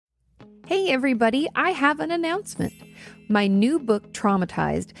Hey everybody, I have an announcement. My new book,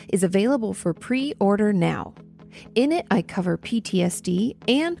 Traumatized, is available for pre-order now. In it, I cover PTSD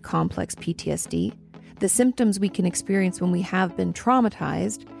and complex PTSD, the symptoms we can experience when we have been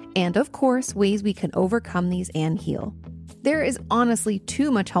traumatized, and of course, ways we can overcome these and heal. There is honestly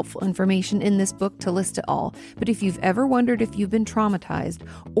too much helpful information in this book to list it all, but if you've ever wondered if you've been traumatized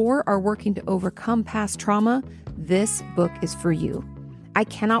or are working to overcome past trauma, this book is for you. I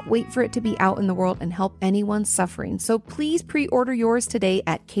cannot wait for it to be out in the world and help anyone suffering, so please pre-order yours today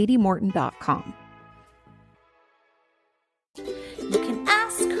at katiemorton.com. You can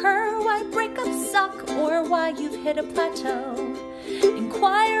ask her why breakups suck or why you've hit a plateau.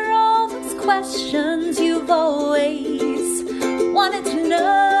 Inquire all those questions you've always wanted to know.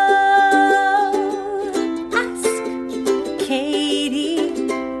 Ask Kati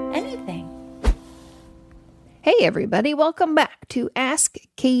anything. Hey everybody, welcome back to Ask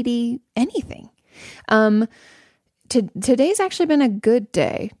Kati Anything. Today's actually been a good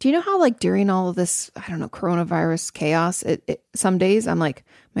day. Do you know how during all of this, coronavirus chaos, some days I'm like,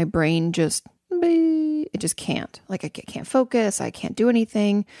 my brain just can't. I can't focus. I can't do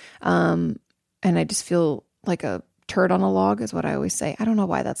anything. And I just feel like a turd on a log is what I always say. I don't know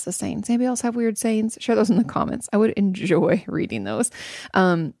why that's the saying. Does anybody else have weird sayings? Share those in the comments. I would enjoy reading those.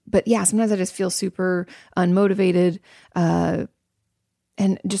 But yeah, sometimes I just feel super unmotivated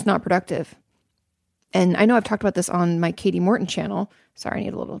and just not productive. And I know I've talked about this on my Kati Morton channel. Sorry, I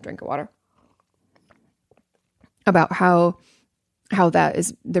need a little drink of water. About how that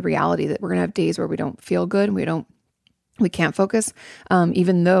is the reality, that we're going to have days where we don't feel good and we can't focus.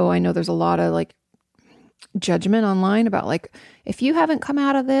 Even though I know there's a lot of judgment online about if you haven't come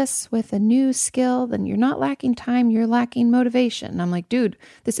out of this with a new skill, then you're not lacking time, you're lacking motivation. And I'm like, dude,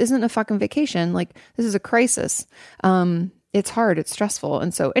 this isn't a fucking vacation. This is a crisis. It's hard. It's stressful.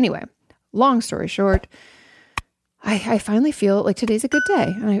 And so anyway, long story short, I finally feel like today's a good day.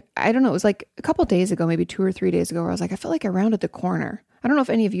 And I don't know, it was a couple days ago, maybe 2 or 3 days ago, where I was I feel like I rounded the corner. I don't know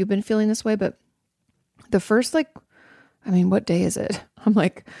if any of you have been feeling this way, but the first what day is it?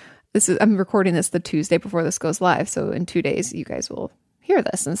 I'm recording this the Tuesday before this goes live. So in 2 days, you guys will hear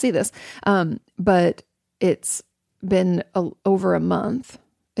this and see this. But it's been over a month.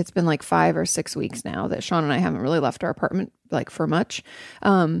 It's been 5 or 6 weeks now that Sean and I haven't really left our apartment for much.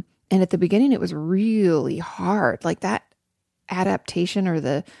 And at the beginning, it was really hard. That adaptation or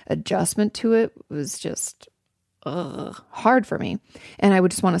the adjustment to it was just hard for me. And I would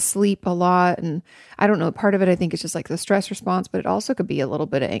just want to sleep a lot. And I don't know, part of it, I think, is just the stress response, but it also could be a little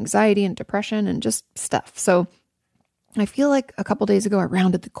bit of anxiety and depression and just stuff. So I feel like a couple days ago, I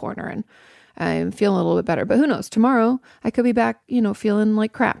rounded the corner and I'm feeling a little bit better, but who knows? Tomorrow I could be back, feeling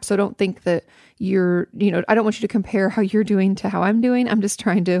like crap. So don't think that I don't want you to compare how you're doing to how I'm doing. I'm just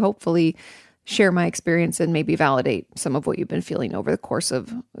trying to hopefully share my experience and maybe validate some of what you've been feeling over the course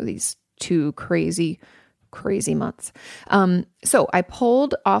of these 2 crazy months. So I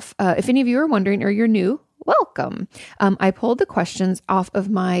pulled off, if any of you are wondering or you're new, welcome. I pulled the questions off of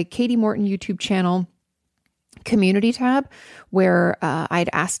my Kati Morton YouTube channel community tab where I'd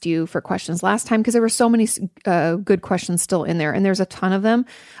asked you for questions last time because there were so many good questions still in there, and there's a ton of them.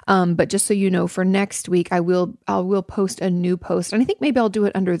 But just so you know, for next week, I will post a new post, and I think maybe I'll do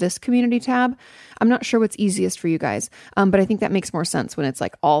it under this community tab. I'm not sure what's easiest for you guys, but I think that makes more sense when it's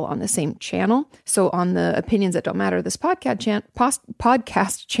all on the same channel. So on the Opinions That Don't Matter, this podcast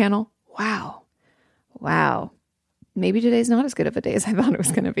channel. Wow. Maybe today's not as good of a day as I thought it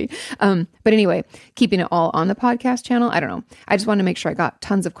was going to be. But anyway, keeping it all on the podcast channel. I don't know. I just wanted to make sure I got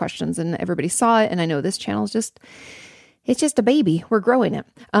tons of questions and everybody saw it. And I know this channel is it's just a baby. We're growing it.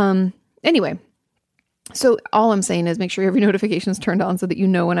 Anyway, so all I'm saying is make sure every notification is turned on so that you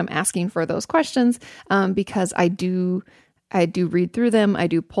know when I'm asking for those questions, because I do read through them. I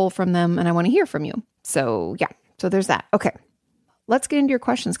do pull from them and I want to hear from you. So yeah, so there's that. Okay. Let's get into your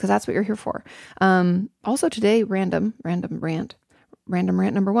questions because that's what you're here for. Also today, random rant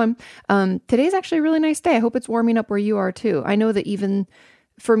number 1. Today's actually a really nice day. I hope it's warming up where you are too. I know that even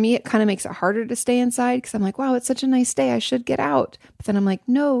for me, it kind of makes it harder to stay inside because I'm wow, it's such a nice day. I should get out. But then I'm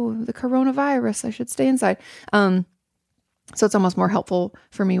no, the coronavirus, I should stay inside. So it's almost more helpful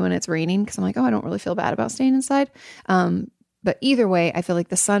for me when it's raining because I'm oh, I don't really feel bad about staying inside. But either way, I feel like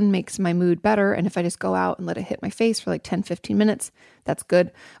the sun makes my mood better. And if I just go out and let it hit my face for 10, 15 minutes, that's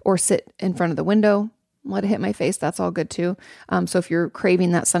good. Or sit in front of the window, let it hit my face. That's all good too. So if you're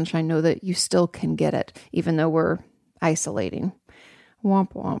craving that sunshine, know that you still can get it, even though we're isolating.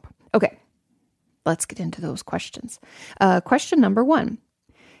 Womp womp. Okay, let's get into those questions. Question number 1.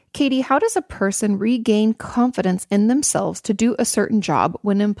 Katie, how does a person regain confidence in themselves to do a certain job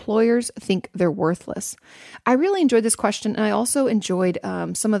when employers think they're worthless? I really enjoyed this question. And I also enjoyed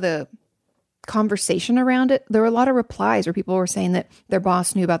some of the conversation around it. There were a lot of replies where people were saying that their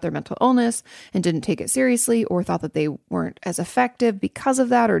boss knew about their mental illness and didn't take it seriously, or thought that they weren't as effective because of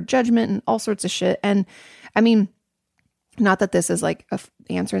that, or judgment and all sorts of shit. And I mean, not that this is like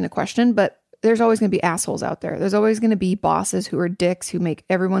answering the question, but there's always going to be assholes out there. There's always going to be bosses who are dicks, who make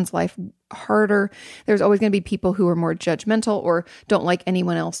everyone's life harder. There's always going to be people who are more judgmental or don't like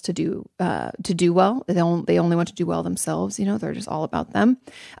anyone else to do well. They only want to do well themselves. They're just all about them.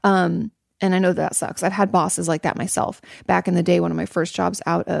 And I know that sucks. I've had bosses like that myself. Back in the day, one of my first jobs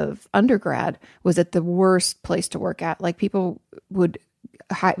out of undergrad was at the worst place to work at. Like, people would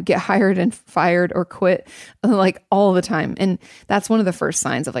get hired and fired or quit like all the time. And that's one of the first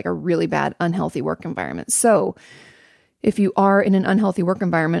signs of like a really bad, unhealthy work environment. So if you are in an unhealthy work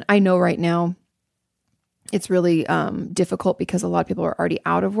environment, I know right now it's really difficult because a lot of people are already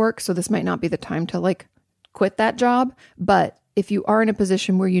out of work. So this might not be the time to like quit that job. But if you are in a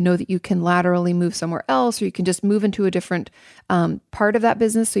position where you know that you can laterally move somewhere else, or you can just move into a different part of that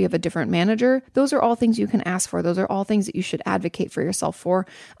business, so you have a different manager, those are all things you can ask for. Those are all things that you should advocate for yourself for,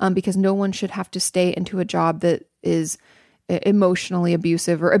 because no one should have to stay into a job that is emotionally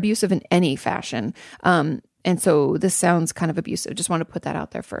abusive or abusive in any fashion. And so this sounds kind of abusive. Just want to put that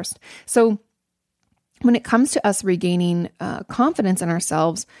out there first. So when it comes to us regaining confidence in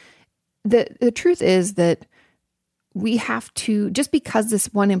ourselves, the truth is that we have to, just because this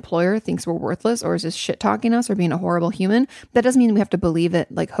one employer thinks we're worthless or is just shit talking us or being a horrible human, that doesn't mean we have to believe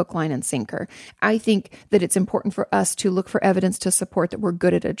it like hook, line, and sinker. I think that it's important for us to look for evidence to support that we're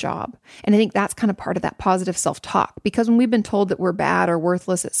good at a job. And I think that's kind of part of that positive self-talk, because when we've been told that we're bad or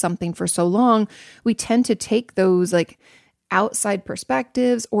worthless at something for so long, we tend to take those like outside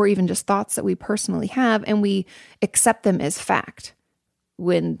perspectives or even just thoughts that we personally have, and we accept them as fact,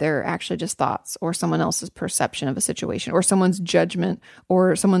 when they're actually just thoughts or someone else's perception of a situation or someone's judgment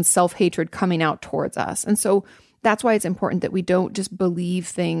or someone's self-hatred coming out towards us. And so that's why it's important that we don't just believe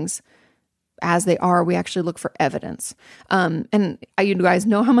things as they are. We actually look for evidence. You guys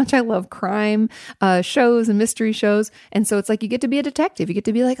know how much I love crime shows and mystery shows. And so it's like you get to be a detective. You get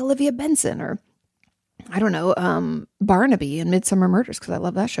to be like Olivia Benson, or I don't know, Barnaby in Midsummer Murders, because I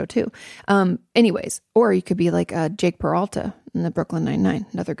love that show too. Anyways, or you could be like Jake Peralta in the Brooklyn Nine-Nine,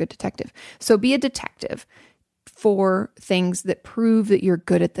 another good detective. So be a detective for things that prove that you're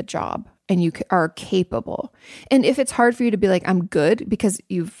good at the job and you are capable. And if it's hard for you to be like, I'm good, because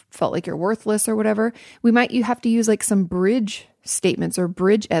you've felt like you're worthless or whatever, you have to use like some bridge statements or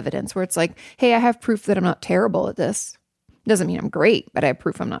bridge evidence where it's like, hey, I have proof that I'm not terrible at this. Doesn't mean I'm great, but I have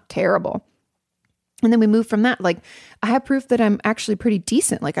proof I'm not terrible. And then we move from that. Like, I have proof that I'm actually pretty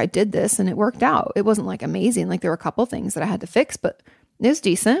decent. Like, I did this and it worked out. It wasn't like amazing. Like, there were a couple things that I had to fix, but it was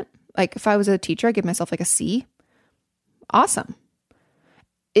decent. Like, if I was a teacher, I'd give myself like a C. Awesome.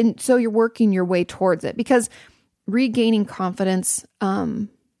 And so you're working your way towards it, because regaining confidence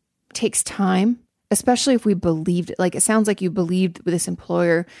takes time, especially if we believed it. Like, it sounds like you believed with this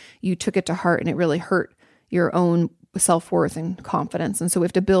employer, you took it to heart, and it really hurt your own self-worth and confidence. And so we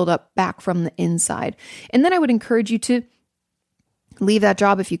have to build up back from the inside. And then I would encourage you to leave that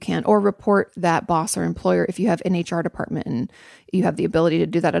job if you can, or report that boss or employer if you have an HR department and you have the ability to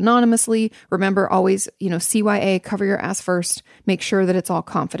do that anonymously. Remember, always, CYA, cover your ass first. Make sure that it's all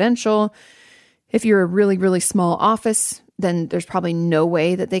confidential. If you're a really, really small office, then there's probably no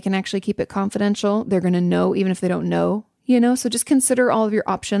way that they can actually keep it confidential. They're going to know even if they don't know, so just consider all of your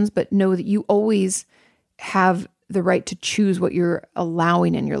options, but know that you always have the right to choose what you're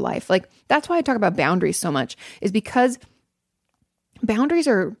allowing in your life. Like, that's why I talk about boundaries so much, is because boundaries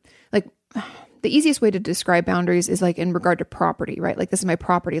are like, the easiest way to describe boundaries is like in regard to property, right? Like, this is my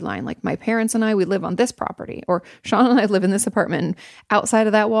property line. Like, my parents and I, we live on this property, or Sean and I live in this apartment, and outside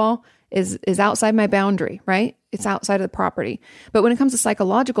of that wall is outside my boundary, right? It's outside of the property. But when it comes to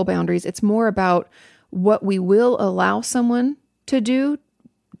psychological boundaries, it's more about what we will allow someone to do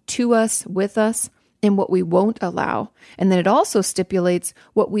to us, with us, and what we won't allow. And then it also stipulates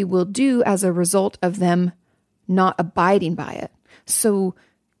what we will do as a result of them not abiding by it. So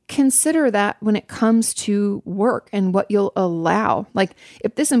consider that when it comes to work and what you'll allow. Like,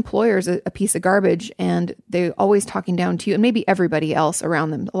 if this employer is a piece of garbage and they're always talking down to you, and maybe everybody else around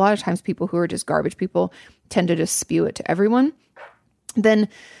them, a lot of times people who are just garbage people tend to just spew it to everyone, then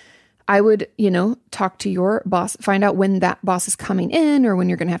I would, talk to your boss, find out when that boss is coming in, or when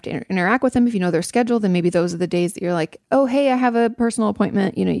you're going to have to interact with them. If you know their schedule, then maybe those are the days that you're like, oh, hey, I have a personal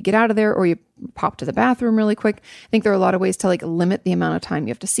appointment. You get out of there, or you pop to the bathroom really quick. I think there are a lot of ways to like limit the amount of time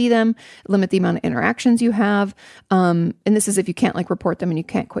you have to see them, limit the amount of interactions you have. And this is if you can't like report them and you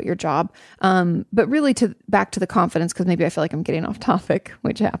can't quit your job. But really back to the confidence, because maybe I feel like I'm getting off topic,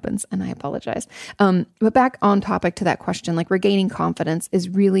 which happens, and I apologize. But back on topic to that question, like regaining confidence is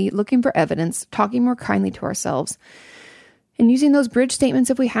really looking for evidence, talking more kindly to ourselves, and using those bridge statements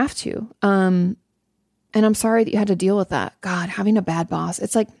if we have to. And I'm sorry that you had to deal with that. God, having a bad boss.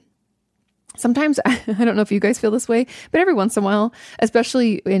 It's like, sometimes, I don't know if you guys feel this way, but every once in a while,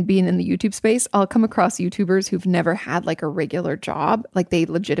 especially in being in the YouTube space, I'll come across YouTubers who've never had like a regular job. Like they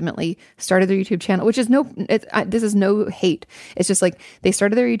legitimately started their YouTube channel, which is this is no hate. It's just like they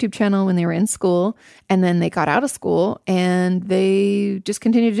started their YouTube channel when they were in school, and then they got out of school and they just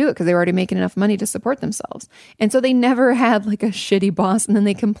continued to do it because they were already making enough money to support themselves. And so they never had like a shitty boss. And then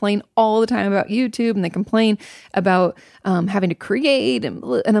they complain all the time about YouTube, and they complain about having to create. And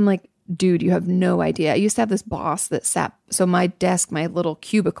I'm like, dude, you have no idea. I used to have this boss that sat, so my desk, my little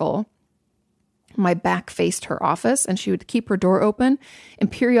cubicle, my back faced her office, and she would keep her door open.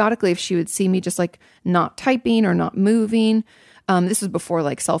 And periodically, if she would see me just like not typing or not moving, this was before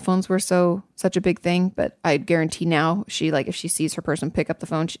like cell phones were such a big thing, but I guarantee now she like, if she sees her person pick up the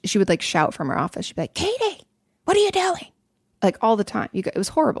phone, she would like shout from her office. She'd be like, Katie, what are you doing? Like all the time. It was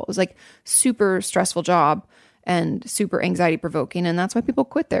horrible. It was like super stressful job and super anxiety provoking. And that's why people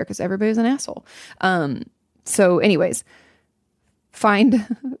quit there, because everybody's an asshole. So anyways,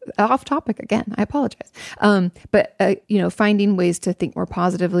 find off topic again. I apologize. But finding ways to think more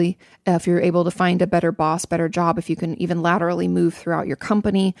positively. If you're able to find a better boss, better job, if you can even laterally move throughout your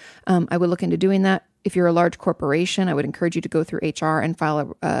company, I would look into doing that. If you're a large corporation, I would encourage you to go through HR and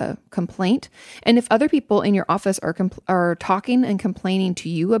file a complaint. And if other people in your office are talking and complaining to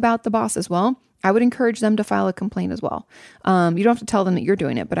you about the boss as well, I would encourage them to file a complaint as well. You don't have to tell them that you're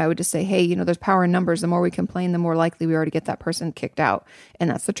doing it, but I would just say, hey, there's power in numbers. The more we complain, the more likely we are to get that person kicked out. And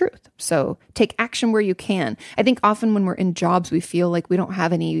that's the truth. So take action where you can. I think often when we're in jobs, we feel like we don't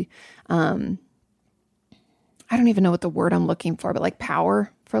have any, I don't even know what the word I'm looking for, but like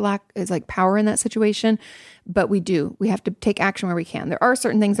power is like power in that situation. But we do. We have to take action where we can. There are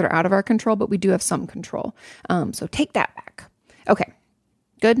certain things that are out of our control, but we do have some control. So take that back. Okay.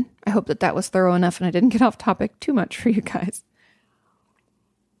 Good. I hope that was thorough enough and I didn't get off topic too much for you guys.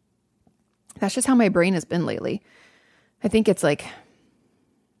 That's just how my brain has been lately. I think it's like,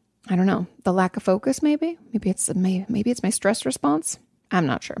 I don't know, the lack of focus maybe. Maybe it's my stress response. I'm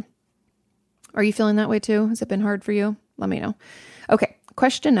not sure. Are you feeling that way too? Has it been hard for you? Let me know. Okay.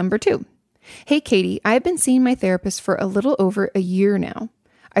 Question number 2. Hey, Katie, I've been seeing my therapist for a little over a year now.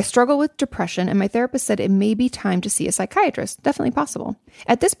 I struggle with depression, and my therapist said it may be time to see a psychiatrist. Definitely possible.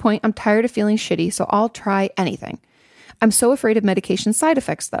 At this point, I'm tired of feeling shitty, so I'll try anything. I'm so afraid of medication side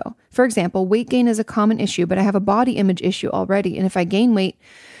effects, though. For example, weight gain is a common issue, but I have a body image issue already, and if I gain weight,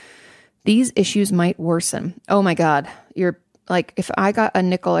 these issues might worsen. Oh my God. You're like, if I got a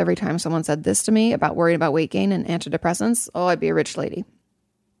nickel every time someone said this to me about worrying about weight gain and antidepressants, I'd be a rich lady.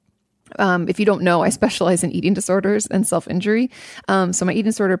 If you don't know, I specialize in eating disorders and self-injury. So my eating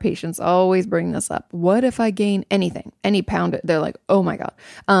disorder patients always bring this up. What if I gain anything, any pound? They're like, oh my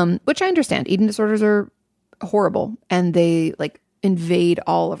God. Which I understand. Eating disorders are horrible and they like invade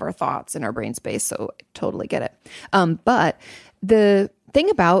all of our thoughts in our brain space. So I totally get it. But the thing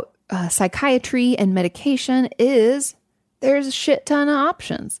about psychiatry and medication is there's a shit ton of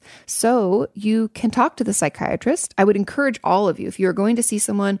options. So you can talk to the psychiatrist. I would encourage all of you, if you're going to see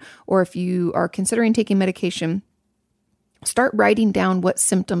someone or if you are considering taking medication, start writing down what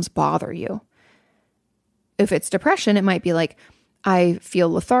symptoms bother you. If it's depression, it might be like, I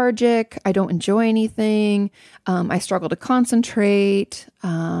feel lethargic. I don't enjoy anything. I struggle to concentrate.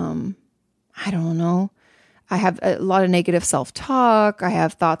 I don't know. I have a lot of negative self-talk. I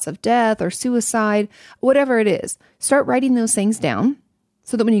have thoughts of death or suicide, whatever it is. Start writing those things down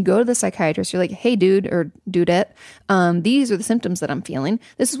so that when you go to the psychiatrist, you're like, hey, dude or dudette, these are the symptoms that I'm feeling.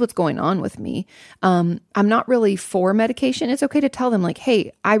 This is what's going on with me. I'm not really for medication. It's okay to tell them like,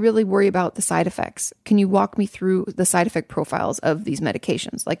 hey, I really worry about the side effects. Can you walk me through the side effect profiles of these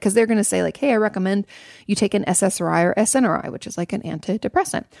medications? Like, because they're going to say like, hey, I recommend you take an SSRI or SNRI, which is like an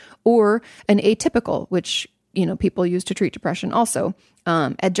antidepressant, or an atypical, which people use to treat depression also,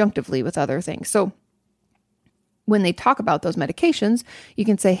 adjunctively with other things. So when they talk about those medications, you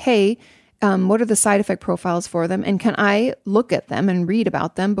can say, hey, what are the side effect profiles for them? And can I look at them and read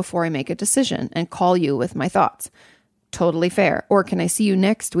about them before I make a decision and call you with my thoughts? Totally fair. Or can I see you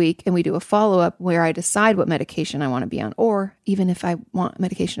next week and we do a follow-up where I decide what medication I want to be on, or even if I want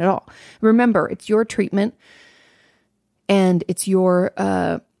medication at all. Remember, it's your treatment and it's your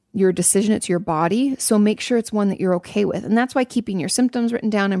your decision. It's your body. So make sure it's one that you're okay with. And that's why keeping your symptoms written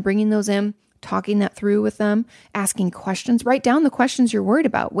down and bringing those in, talking that through with them, asking questions, write down the questions you're worried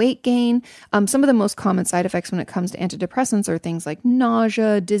about, weight gain. Some of the most common side effects when it comes to antidepressants are things like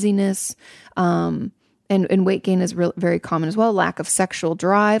nausea, dizziness, and weight gain is very common as well. Lack of sexual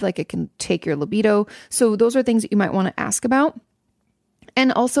drive, like it can take your libido. So those are things that you might want to ask about.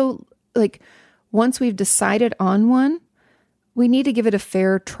 And also, like, once we've decided on one, we need to give it a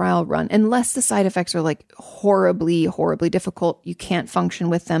fair trial run, unless the side effects are like horribly, horribly difficult. You can't function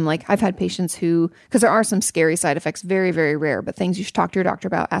with them. Like I've had patients who, because there are some scary side effects, very, very rare, but things you should talk to your doctor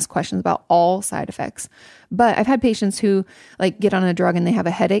about, ask questions about all side effects. But I've had patients who like get on a drug and they have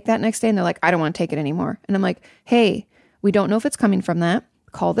a headache that next day and they're like, I don't want to take it anymore. And I'm like, hey, we don't know if it's coming from that.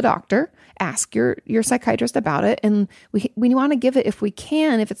 Call the doctor, ask your psychiatrist about it. And we want to give it, if we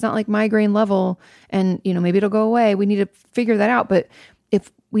can, if it's not like migraine level and, maybe it'll go away, we need to figure that out. But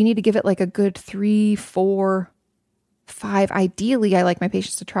if we need to give it like a good 3, 4, 5, ideally, I like my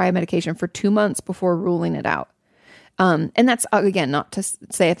patients to try a medication for 2 months before ruling it out. And that's, again, not to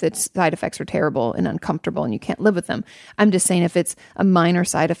say if the side effects are terrible and uncomfortable and you can't live with them. I'm just saying if it's a minor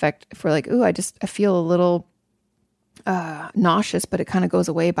side effect for like, ooh, I feel a little nauseous, but it kind of goes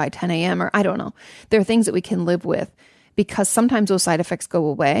away by 10 a.m. or I don't know. There are things that we can live with because sometimes those side effects go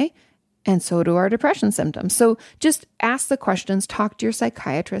away and so do our depression symptoms. So just ask the questions, talk to your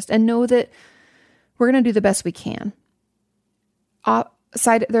psychiatrist, and know that we're going to do the best we can. There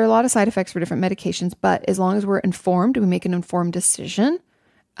are a lot of side effects for different medications, but as long as we're informed, we make an informed decision,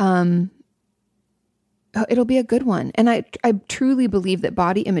 it'll be a good one. And I truly believe that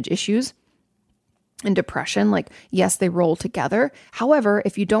body image issues and depression, like, yes, they roll together. However,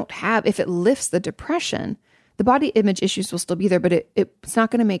 if it lifts the depression, the body image issues will still be there, but it's not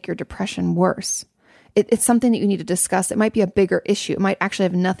going to make your depression worse. It's something that you need to discuss. It might be a bigger issue. It might actually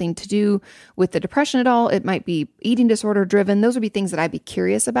have nothing to do with the depression at all. It might be eating disorder driven. Those would be things that I'd be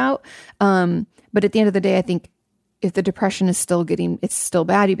curious about. But at the end of the day, I think if the depression is it's still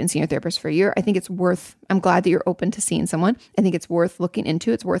bad, you've been seeing your therapist for a year, I think I'm glad that you're open to seeing someone. I think it's worth looking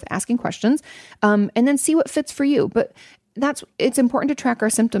into. It's worth asking questions, and then see what fits for you. But it's important to track our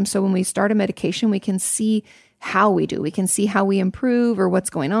symptoms. So when we start a medication, we can see how we do. We can see how we improve or what's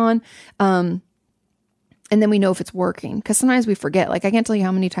going on. And then we know if it's working, because sometimes we forget. Like I can't tell you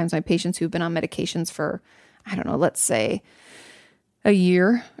how many times my patients who've been on medications for, I don't know, let's say a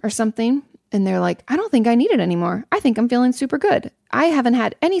year or something, and they're like, I don't think I need it anymore. I think I'm feeling super good. I haven't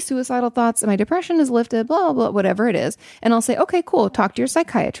had any suicidal thoughts and my depression is lifted, blah, blah, whatever it is. And I'll say, okay, cool. Talk to your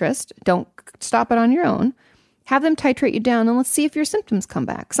psychiatrist. Don't stop it on your own. Have them titrate you down and let's see if your symptoms come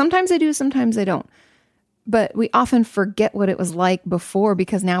back. Sometimes they do, sometimes they don't. But we often forget what it was like before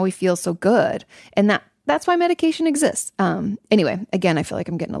because now we feel so good. And that's why medication exists. Anyway, again, I feel like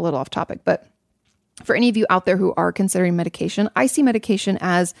I'm getting a little off topic, but for any of you out there who are considering medication, I see medication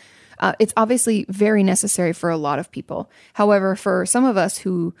as it's obviously very necessary for a lot of people. However, for some of us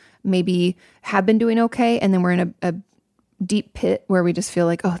who maybe have been doing okay, and then we're in a deep pit where we just feel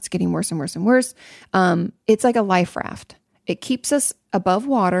like, oh, it's getting worse and worse and worse. It's like a life raft. It keeps us above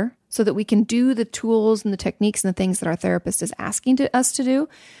water so that we can do the tools and the techniques and the things that our therapist is asking us to do.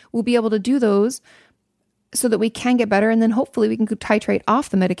 We'll be able to do those so that we can get better. And then hopefully we can titrate off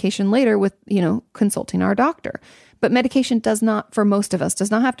the medication later with, consulting our doctor. But medication for most of us,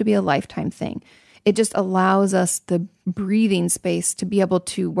 does not have to be a lifetime thing. It just allows us the breathing space to be able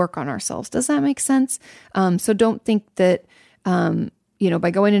to work on ourselves. Does that make sense? So don't think that,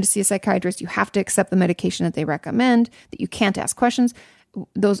 by going in to see a psychiatrist, you have to accept the medication that they recommend, that you can't ask questions.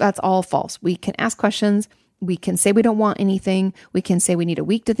 That's all false. We can ask questions. We can say we don't want anything. We can say we need a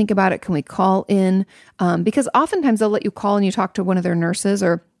week to think about it. Can we call in? Because oftentimes they'll let you call and you talk to one of their nurses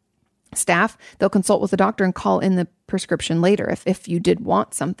or staff. They'll consult with the doctor and call in the prescription later if you did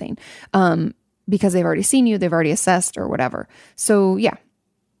want something, because they've already seen you, they've already assessed or whatever. So yeah,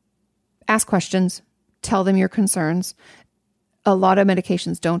 ask questions, tell them your concerns. A lot of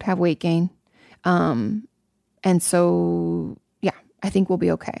medications don't have weight gain. And so, yeah, I think we'll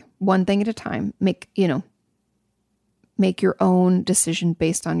be okay. One thing at a time. Make your own decision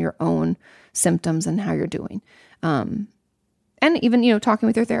based on your own symptoms and how you're doing. And even, talking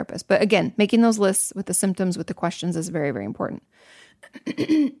with your therapist. But again, making those lists with the symptoms, with the questions is very, very important.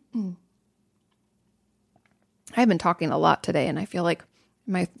 I've been talking a lot today and I feel like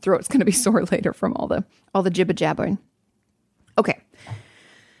my throat's going to be sore later from all the jibba jabbering. Okay.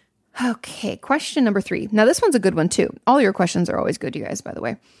 Question number 3. Now this one's a good one too. All your questions are always good, you guys, by the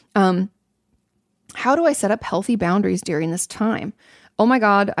way. How do I set up healthy boundaries during this time? Oh my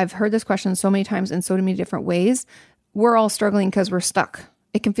God, I've heard this question so many times in so many different ways. We're all struggling because we're stuck.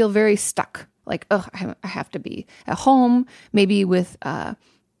 It can feel very stuck. Like, oh, I have to be at home, maybe with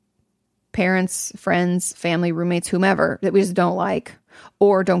parents, friends, family, roommates, whomever that we just don't like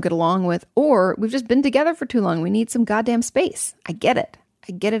or don't get along with, or we've just been together for too long. We need some goddamn space. I get it.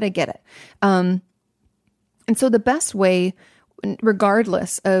 And so the best way,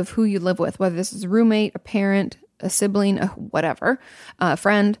 regardless of who you live with, whether this is a roommate, a parent, a sibling, a whatever, a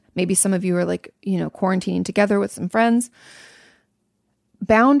friend, maybe some of you are like, quarantining together with some friends,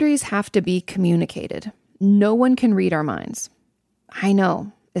 boundaries have to be communicated. No one can read our minds. I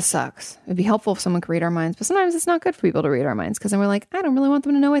know it sucks. It'd be helpful if someone could read our minds, but sometimes it's not good for people to read our minds because then we're like, I don't really want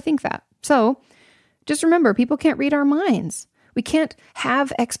them to know I think that. So just remember, people can't read our minds. We can't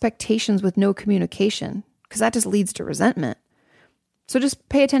have expectations with no communication because that just leads to resentment. So just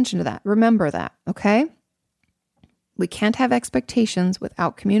pay attention to that. Remember that, okay? We can't have expectations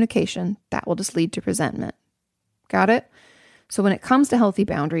without communication. That will just lead to resentment. Got it? So when it comes to healthy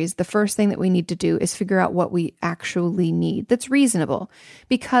boundaries, the first thing that we need to do is figure out what we actually need that's reasonable.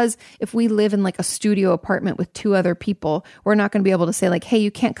 Because if we live in like a studio apartment with 2 other people, we're not going to be able to say like, hey,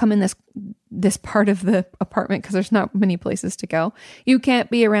 you can't come in this part of the apartment because there's not many places to go. You can't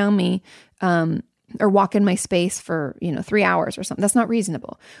be around me or walk in my space for, 3 hours or something. That's not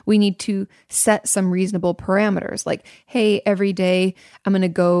reasonable. We need to set some reasonable parameters like, hey, every day I'm going to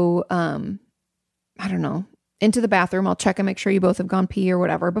go, into the bathroom. I'll check and make sure you both have gone pee or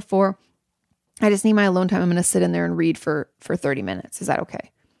whatever before. I just need my alone time. I'm going to sit in there and read for 30 minutes. Is that okay?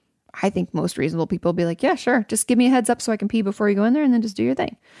 I think most reasonable people will be like, yeah, sure. Just give me a heads up so I can pee before you go in there and then just do your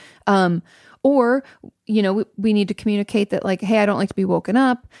thing. Or, we need to communicate that like, hey, I don't like to be woken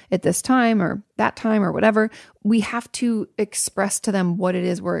up at this time or that time or whatever. We have to express to them what it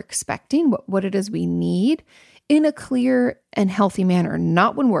is we're expecting, what it is we need in a clear and healthy manner,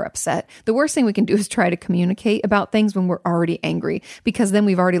 not when we're upset. The worst thing we can do is try to communicate about things when we're already angry, because then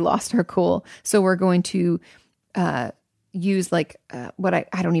we've already lost our cool. So we're going to use like what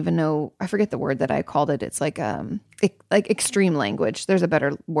I don't even know. I forget the word that I called it. It's like extreme language. There's a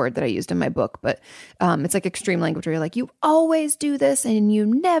better word that I used in my book, but it's like extreme language where you're like, you always do this and you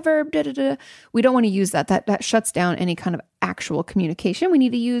never da-da-da. We don't want to use that. That shuts down any kind of actual communication. We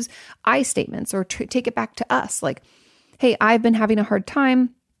need to use I statements or take it back to us. Like, hey, I've been having a hard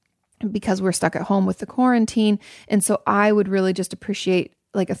time because we're stuck at home with the quarantine. And so I would really just appreciate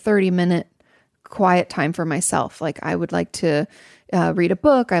like a 30-minute quiet time for myself. Like I would like to read a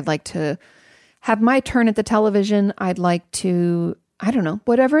book. I'd like to have my turn at the television. I'd like to,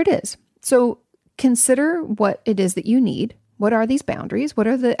 whatever it is. So consider what it is that you need. What are these boundaries? What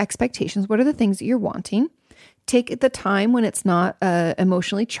are the expectations? What are the things that you're wanting? Take the time when it's not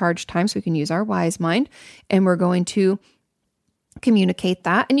emotionally charged time, so we can use our wise mind, and we're going to communicate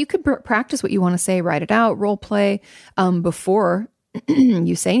that. And you could practice what you want to say, write it out, role play before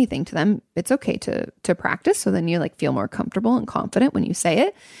you say anything to them. It's okay to practice. So then you like feel more comfortable and confident when you say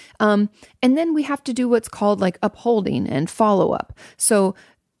it. And then we have to do what's called like upholding and follow up. So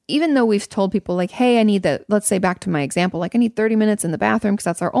even though we've told people like, hey, I need that, let's say back to my example, like I need 30 minutes in the bathroom because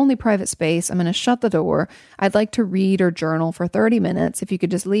that's our only private space. I'm going to shut the door. I'd like to read or journal for 30 minutes. If you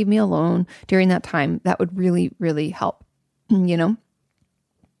could just leave me alone during that time, that would really, really help.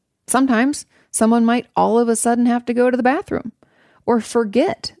 Sometimes someone might all of a sudden have to go to the bathroom or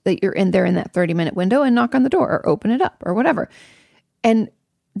forget that you're in there in that 30-minute window and knock on the door or open it up or whatever. And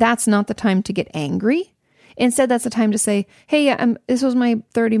that's not the time to get angry. Instead, that's the time to say, hey, this was my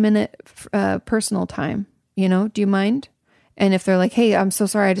 30-minute personal time. Do you mind? And if they're like, hey, I'm so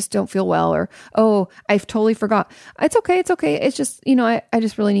sorry, I just don't feel well. Or, oh, I've totally forgot. It's okay. It's just, I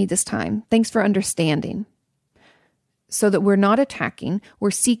just really need this time. Thanks for understanding. So that we're not attacking,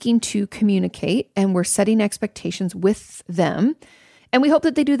 we're seeking to communicate and we're setting expectations with them. And we hope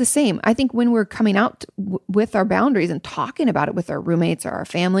that they do the same. I think when we're coming out with our boundaries and talking about it with our roommates or our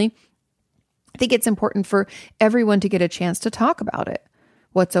family, I think it's important for everyone to get a chance to talk about it.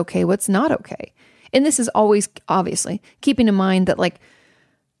 What's okay, what's not okay. And this is always, obviously, keeping in mind that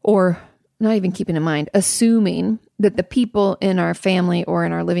or not even keeping in mind, assuming that the people in our family or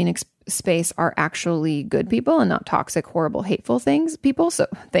in our living space are actually good people and not toxic, horrible, hateful people. So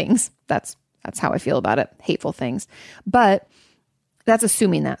that's how I feel about it. Hateful things. But that's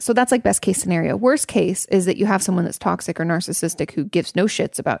assuming that. So that's like best case scenario. Worst case is that you have someone that's toxic or narcissistic who gives no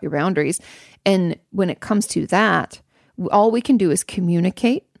shits about your boundaries. And when it comes to that, all we can do is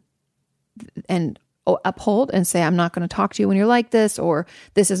communicate and uphold and say, I'm not going to talk to you when you're like this, or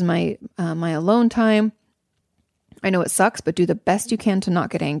this is my alone time. I know it sucks, but do the best you can to not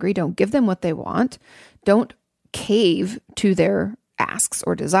get angry. Don't give them what they want. Don't cave to their asks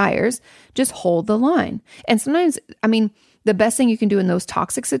or desires. Just hold the line. And sometimes, the best thing you can do in those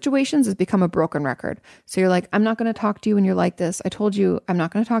toxic situations is become a broken record. So you're like, I'm not going to talk to you when you're like this. I told you I'm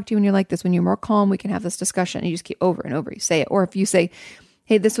not going to talk to you when you're like this. When you're more calm, we can have this discussion. And you just keep over and over. You say it. Or if you say,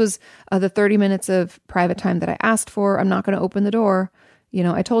 hey, this was the 30 minutes of private time that I asked for. I'm not going to open the door.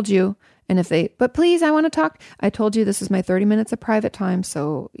 I told you. And if but please, I want to talk. I told you this is my 30 minutes of private time.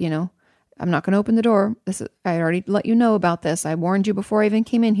 So, I'm not going to open the door. I already let you know about this. I warned you before I even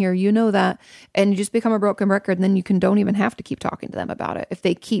came in here. You know that. And you just become a broken record. And then you don't even have to keep talking to them about it. If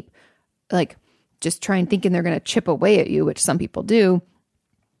they keep just trying thinking they're going to chip away at you, which some people do,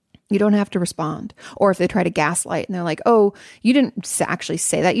 you don't have to respond. Or if they try to gaslight and they're like, oh, you didn't actually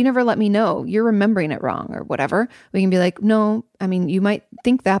say that. You never let me know. You're remembering it wrong or whatever. We can be like, no, you might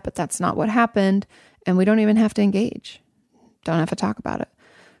think that, but that's not what happened. And we don't even have to engage. Don't have to talk about it.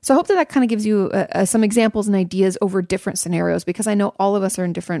 So I hope that kind of gives you some examples and ideas over different scenarios, because I know all of us are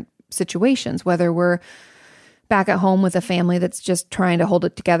in different situations, whether we're back at home with a family that's just trying to hold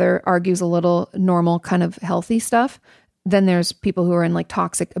it together, argues a little, normal kind of healthy stuff. Then there's people who are in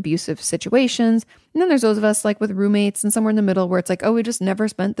toxic, abusive situations. And then there's those of us with roommates and somewhere in the middle where it's like, oh, we just never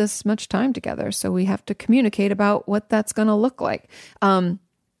spent this much time together. So we have to communicate about what that's going to look like.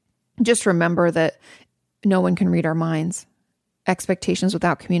 Just remember that no one can read our minds. Expectations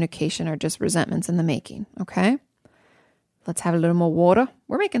without communication are just resentments in the making. Okay. Let's have a little more water.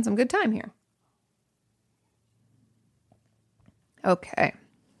 We're making some good time here. Okay.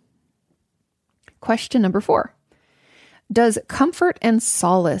 Question number 4. Does comfort and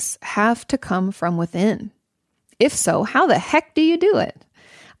solace have to come from within? If so, how the heck do you do it?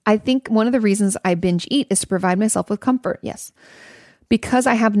 I think one of the reasons I binge eat is to provide myself with comfort. Yes. Because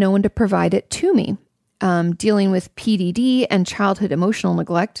I have no one to provide it to me. Dealing with PDD and childhood emotional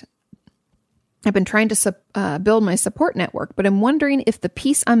neglect, I've been trying to build my support network, but I'm wondering if the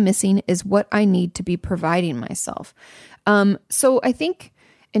piece I'm missing is what I need to be providing myself. So I think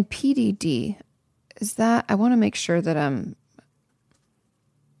in PDD, is that I want to make sure that I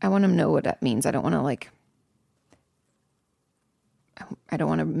want to know what that means. I don't want to I don't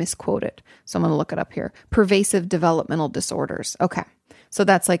want to misquote it. So I'm going to look it up here. Pervasive developmental disorders. Okay. So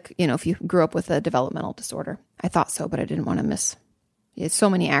that's if you grew up with a developmental disorder. I thought so, but I didn't want to miss. It's so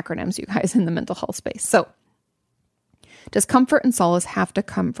many acronyms, you guys, in the mental health space. So does comfort and solace have to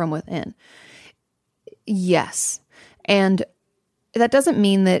come from within? Yes. And that doesn't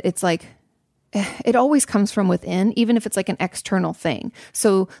mean that it's it always comes from within, even if it's an external thing.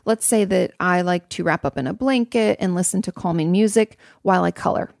 So let's say that I like to wrap up in a blanket and listen to calming music while I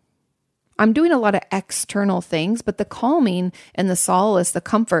color. I'm doing a lot of external things, but the calming and the solace, the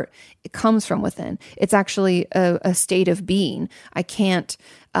comfort, it comes from within. It's actually a state of being. I can't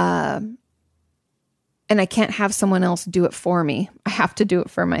have someone else do it for me. I have to do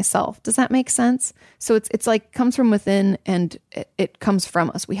it for myself. Does that make sense? So it's comes from within, and it comes from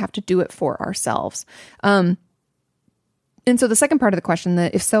us. We have to do it for ourselves. And so the second part of the question,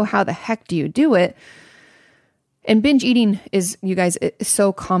 that if so, how the heck do you do it? And binge eating is, you guys, it's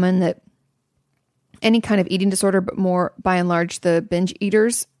so common that any kind of eating disorder, but more by and large, the binge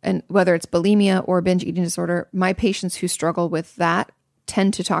eaters, and whether it's bulimia or binge eating disorder, my patients who struggle with that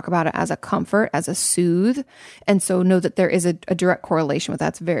tend to talk about it as a comfort, as a soothe. And so know that there is a direct correlation with that.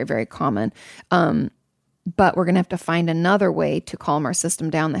 It's very, very common. But we're going to have to find another way to calm our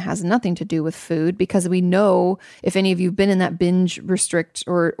system down that has nothing to do with food, because we know, if any of you have been in that binge restrict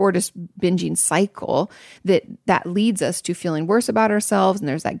or just binging cycle, that leads us to feeling worse about ourselves. And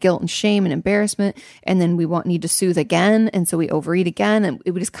there's that guilt and shame and embarrassment. And then we need to soothe again. And so we overeat again, and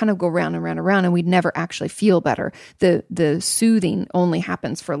we just kind of go round and round and round, and we never actually feel better. The soothing only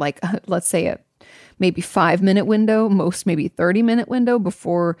happens for let's say a maybe 5-minute window, most maybe 30-minute window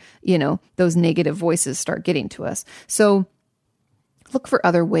before, those negative voices start getting to us. So look for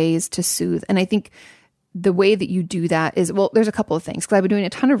other ways to soothe. And I think the way that you do that is, there's a couple of things, because I've been doing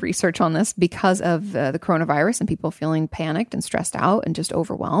a ton of research on this because of the coronavirus and people feeling panicked and stressed out and just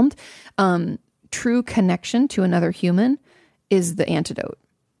overwhelmed. True connection to another human is the antidote.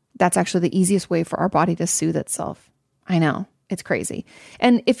 That's actually the easiest way for our body to soothe itself. I know. It's crazy.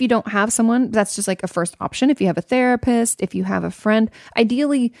 And if you don't have someone, that's just a first option. If you have a therapist, if you have a friend,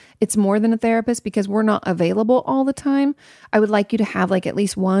 ideally it's more than a therapist, because we're not available all the time. I would like you to have at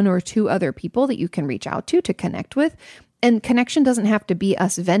least 1 or 2 other people that you can reach out to connect with. And connection doesn't have to be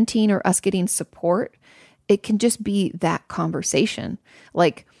us venting or us getting support. It can just be that conversation.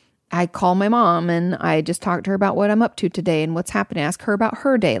 I call my mom and I just talk to her about what I'm up to today and what's happening. Ask her about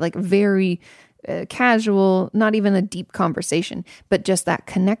her day, very casual, not even a deep conversation, but just that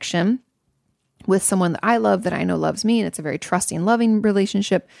connection with someone that I love, that I know loves me, and it's a very trusting, loving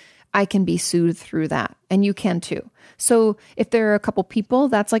relationship. I can be soothed through that, and you can too. So if there are a couple people,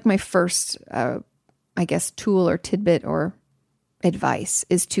 that's like my first, I guess, tool or tidbit or advice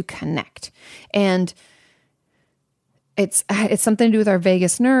is to connect. And it's something to do with our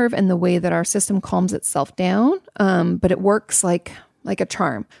vagus nerve and the way that our system calms itself down. But it works like a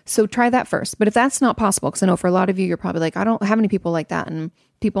charm. So try that first. But if that's not possible, because I know for a lot of you, you're probably like, I don't have any people like that. And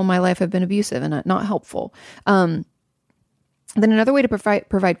people in my life have been abusive and not helpful. Then another way to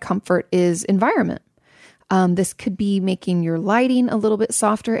provide comfort is environment. This could be making your lighting a little bit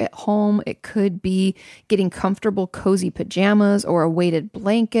softer at home. It could be getting comfortable, cozy pajamas or a weighted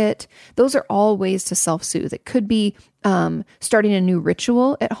blanket. Those are all ways to self-soothe. It could be starting a new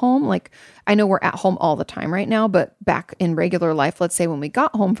ritual at home. Like I know we're at home all the time right now, but back in regular life, let's say when we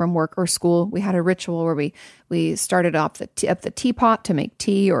got home from work or school, we had a ritual where we started up the teapot to make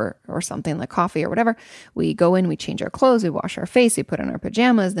tea or something like coffee or whatever. We go in, we change our clothes, we wash our face, we put on our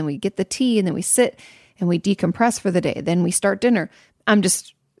pajamas, then we get the tea, and then we sit and we decompress for the day. Then we start dinner. I'm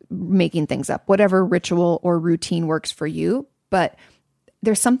just making things up, whatever ritual or routine works for you. But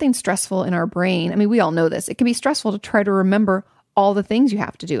there's something stressful in our brain. I mean, we all know this. It can be stressful to try to remember all the things you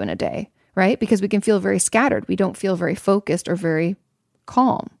have to do in a day, right? Because we can feel very scattered. We don't feel very focused or very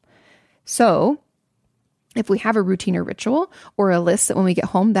calm. So if we have a routine or ritual or a list that when we get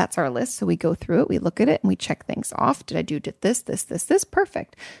home, that's our list. So we go through it, we look at it, and we check things off. Did I do this?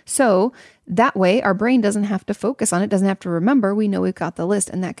 Perfect. So that way our brain doesn't have to focus on it, doesn't have to remember. We know we've got the list,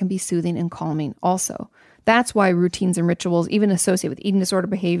 and that can be soothing and calming also. That's why routines and rituals, even associated with eating disorder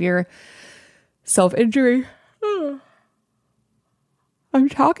behavior, self-injury. I'm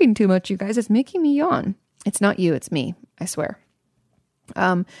talking too much, you guys. It's making me yawn. It's not you, it's me. I swear.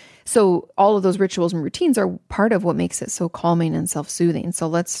 So all of those rituals and routines are part of what makes it so calming and self-soothing. So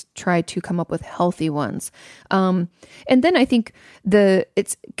let's try to come up with healthy ones. And then I think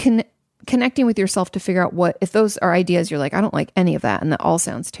it's connecting with yourself to figure out if those are ideas you're like, I don't like any of that, and that all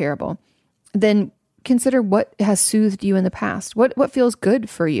sounds terrible. Then consider what has soothed you in the past. What feels good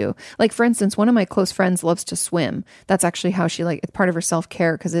for you? Like, for instance, one of my close friends loves to swim. That's actually how it's part of her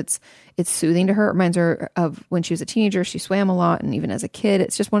self-care because it's soothing to her. It reminds her of when she was a teenager, she swam a lot. And even as a kid,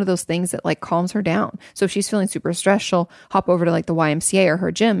 it's just one of those things that like calms her down. So if she's feeling super stressed, she'll hop over to like the YMCA or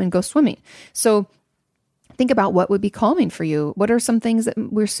her gym and go swimming. So think about what would be calming for you. What are some things that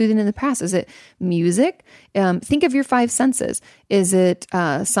we're soothing in the past? Is it music? Think of your five senses. Is it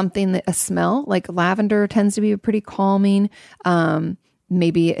something a smell? Like lavender tends to be pretty calming.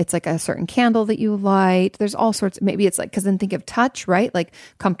 Maybe it's like a certain candle that you light. There's all sorts. Maybe it's like, because then think of touch, right? Like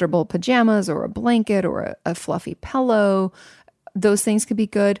comfortable pajamas or a blanket or a fluffy pillow. Those things could be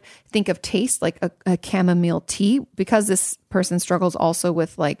good. Think of taste, like a chamomile tea. Because this person struggles also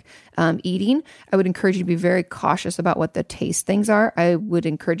with like eating, I would encourage you to be very cautious about what the taste things are. I would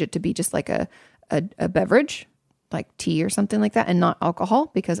encourage it to be just like a beverage, like tea or something like that, and not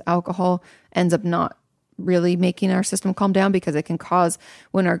alcohol, because alcohol ends up not really making our system calm down, because it can cause,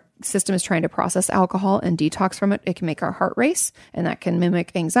 when our system is trying to process alcohol and detox from it, it can make our heart race, and that can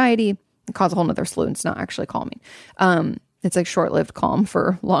mimic anxiety and cause a whole nother flu. It's not actually calming. It's like short-lived calm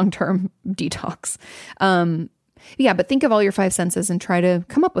for long-term detox. Yeah, but think of all your five senses and try to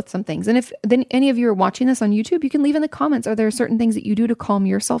come up with some things. And if then any of you are watching this on YouTube, you can leave in the comments, are there certain things that you do to calm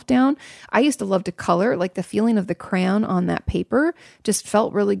yourself down? I used to love to color, like the feeling of the crayon on that paper just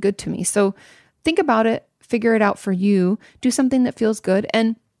felt really good to me. So think about it, figure it out for you, do something that feels good,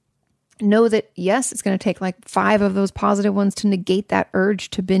 and know that, yes, it's going to take like 5 of those positive ones to negate that urge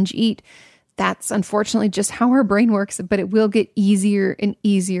to binge eat. That's unfortunately just how our brain works, but it will get easier and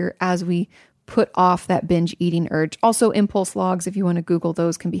easier as we put off that binge eating urge. Also, impulse logs, if you want to Google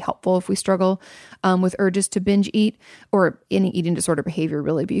those, can be helpful if we struggle with urges to binge eat, or any eating disorder behavior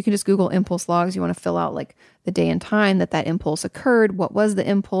really. But you can just Google impulse logs. You want to fill out like the day and time that impulse occurred. What was the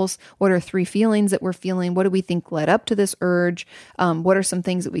impulse? What are 3 feelings that we're feeling? What do we think led up to this urge? What are some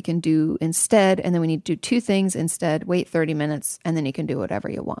things that we can do instead? And then we need to do 2 things instead. Wait 30 minutes, and then you can do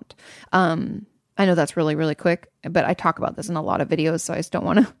whatever you want. I know that's really, really quick, but I talk about this in a lot of videos, so I just don't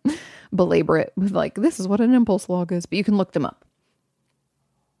want to belabor it with like, this is what an impulse log is, but you can look them up.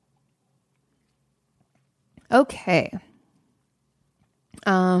 Okay.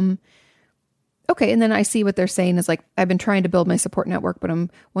 Okay. And then I see what they're saying is like, I've been trying to build my support network, but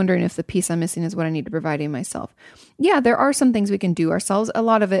I'm wondering if the piece I'm missing is what I need to provide in myself. Yeah, there are some things we can do ourselves. A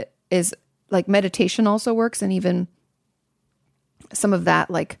lot of it is like meditation also works, and even some of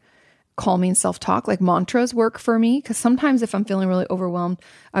that, like calming self-talk, like mantras work for me. Because sometimes if I'm feeling really overwhelmed,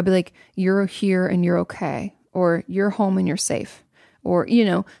 I'll be like, you're here and you're okay, or you're home and you're safe, or,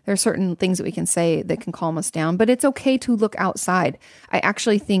 there are certain things that we can say that can calm us down, but it's okay to look outside. I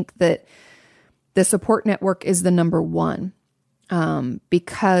actually think that the support network is the number one,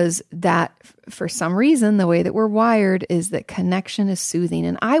 because that, for some reason, the way that we're wired is that connection is soothing.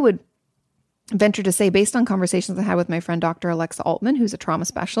 And I would venture to say, based on conversations I had with my friend, Dr. Alexa Altman, who's a trauma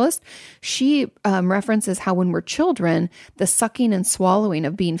specialist, she references how when we're children, the sucking and swallowing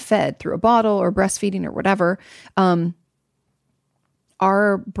of being fed through a bottle or breastfeeding or whatever,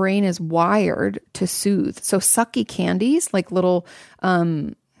 our brain is wired to soothe. So sucky candies, like little,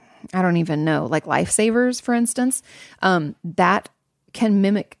 I don't even know, like lifesavers, for instance, that can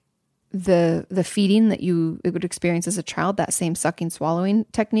mimic the feeding that you would experience as a child, that same sucking, swallowing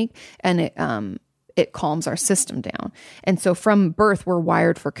technique. And it calms our system down. And so from birth, we're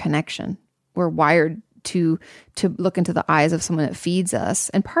wired for connection. We're wired to look into the eyes of someone that feeds us.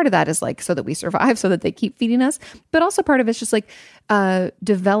 And part of that is like, so that we survive, so that they keep feeding us. But also part of it's just like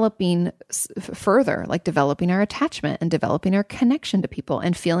developing further, like developing our attachment and developing our connection to people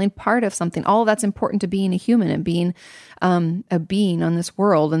and feeling part of something. All of that's important to being a human and being a being on this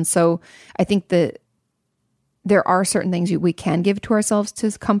world. And so I think that there are certain things we can give to ourselves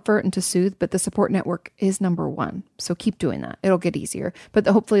to comfort and to soothe, but the support network is number one. So keep doing that. It'll get easier. But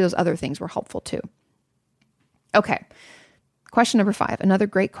hopefully those other things were helpful too. Okay. Question number 5, another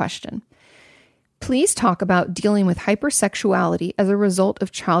great question. Please talk about dealing with hypersexuality as a result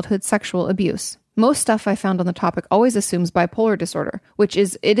of childhood sexual abuse. Most stuff I found on the topic always assumes bipolar disorder, which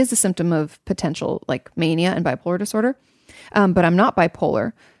is a symptom of potential like mania and bipolar disorder. But I'm not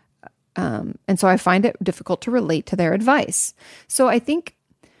bipolar. And so I find it difficult to relate to their advice. So I think,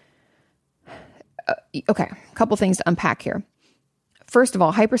 okay, a couple things to unpack here. First of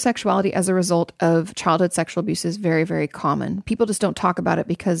all, hypersexuality as a result of childhood sexual abuse is very, very common. People just don't talk about it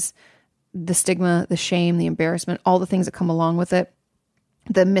because the stigma, the shame, the embarrassment, all the things that come along with it,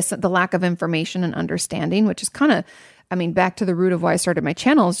 the lack of information and understanding, which is kind of, back to the root of why I started my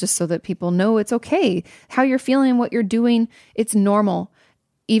channel, is just so that people know it's okay. How you're feeling, what you're doing, it's normal.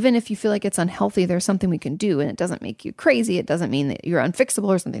 Even if you feel like it's unhealthy, there's something we can do, and it doesn't make you crazy. It doesn't mean that you're unfixable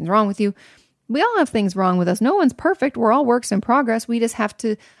or something's wrong with you. We all have things wrong with us. No one's perfect. We're all works in progress. We just have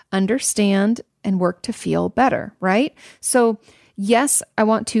to understand and work to feel better, right? So yes, I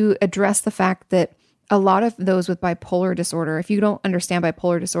want to address the fact that a lot of those with bipolar disorder, if you don't understand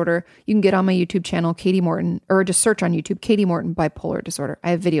bipolar disorder, you can get on my YouTube channel, Katie Morton, or just search on YouTube, Katie Morton bipolar disorder.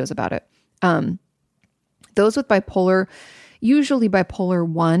 I have videos about it. Those with bipolar, usually bipolar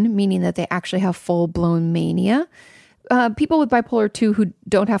 1, meaning that they actually have full-blown mania. People with bipolar 2 who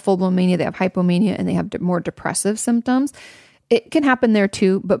don't have full-blown mania, they have hypomania and they have more depressive symptoms. It can happen there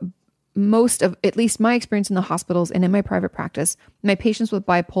too, but most of, at least my experience in the hospitals and in my private practice, my patients with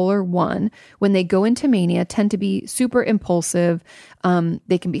bipolar 1, when they go into mania, tend to be super impulsive.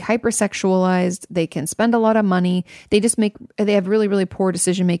 They can be hypersexualized. They can spend a lot of money. They have really, really poor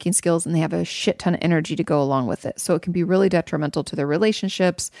decision-making skills, and they have a shit ton of energy to go along with it. So it can be really detrimental to their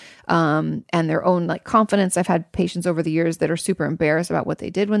relationships, and their own like confidence. I've had patients over the years that are super embarrassed about what they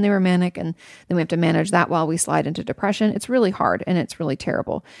did when they were manic, and then we have to manage that while we slide into depression. It's really hard and it's really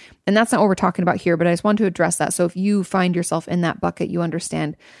terrible. And that's not what we're talking about here, but I just want to address that. So if you find yourself in that bucket, you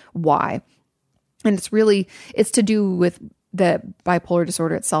understand why. And it's to do with the bipolar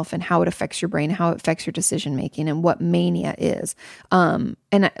disorder itself and how it affects your brain, how it affects your decision making, and what mania is. And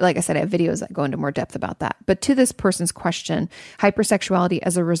like I said, I have videos that go into more depth about that. But to this person's question, hypersexuality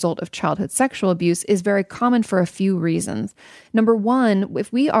as a result of childhood sexual abuse is very common for a few reasons. Number one,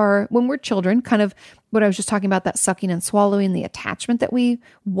 when we're children, kind of what I was just talking about, that sucking and swallowing, the attachment that we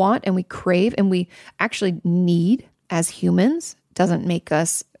want and we crave and we actually need as humans, doesn't make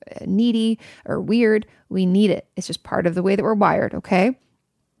us needy or weird. We need it. It's just part of the way that we're wired. Okay.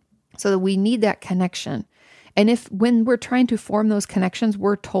 So that we need that connection. And when we're trying to form those connections,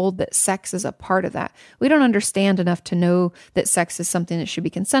 we're told that sex is a part of that. We don't understand enough to know that sex is something that should be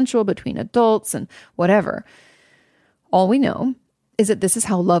consensual between adults and whatever. All we know is that this is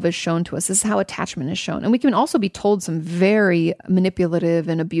how love is shown to us. This is how attachment is shown. And we can also be told some very manipulative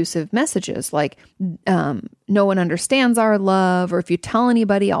and abusive messages like, no one understands our love, or if you tell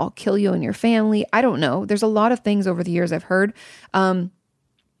anybody, I'll kill you and your family. I don't know. There's a lot of things over the years I've heard. And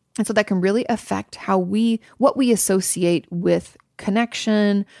so that can really affect what we associate with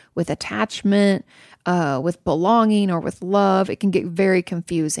connection, with attachment, with belonging, or with love. It can get very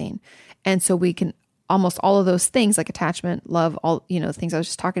confusing. And so we can almost all of those things like attachment, love, all, the things I was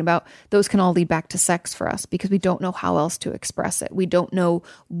just talking about, those can all lead back to sex for us because we don't know how else to express it. We don't know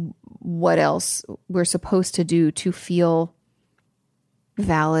what else we're supposed to do to feel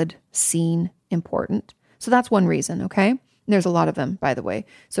valid, seen, important. So that's one reason. Okay. There's a lot of them, by the way.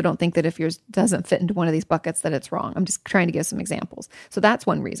 So don't think that if yours doesn't fit into one of these buckets that it's wrong. I'm just trying to give some examples. So that's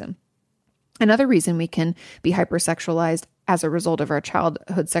one reason. Another reason we can be hypersexualized as a result of our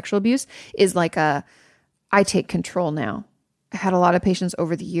childhood sexual abuse is like I take control now. I had a lot of patients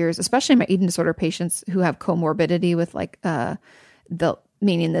over the years, especially my eating disorder patients who have comorbidity with like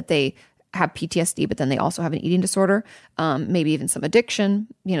meaning that they have PTSD, but then they also have an eating disorder, maybe even some addiction.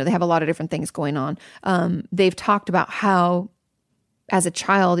 They have a lot of different things going on. They've talked about how as a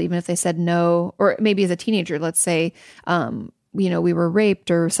child, even if they said no, or maybe as a teenager, let's say, we were raped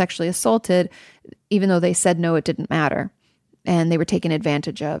or sexually assaulted, even though they said no, it didn't matter. And they were taken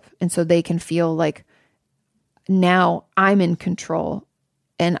advantage of. And so they can feel like, now I'm in control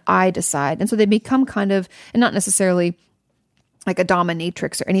and I decide. And so they become kind of, and not necessarily like a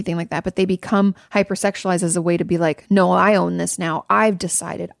dominatrix or anything like that, but they become hypersexualized as a way to be like, no, I own this now. I've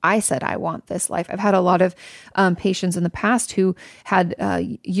decided. I said I want this life. I've had a lot of patients in the past who had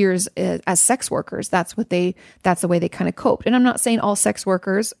years as sex workers. That's the way they kind of coped. And I'm not saying all sex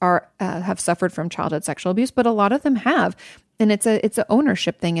workers have suffered from childhood sexual abuse, but a lot of them have. And it's a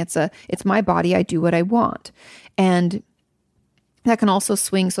ownership thing. It's my body. I do what I want. And that can also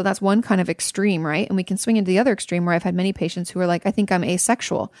swing. So that's one kind of extreme, right? And we can swing into the other extreme where I've had many patients who are like, I think I'm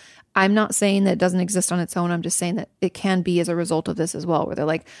asexual. I'm not saying that it doesn't exist on its own. I'm just saying that it can be as a result of this as well, where they're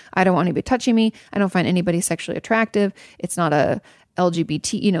like, I don't want anybody touching me. I don't find anybody sexually attractive. It's not a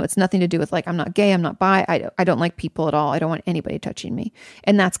LGBT, it's nothing to do with like, I'm not gay, I'm not bi. I don't like people at all. I don't want anybody touching me.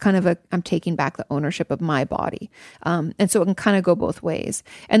 And that's kind of I'm taking back the ownership of my body. And so it can kind of go both ways.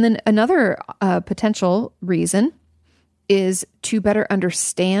 And then another potential reason is to better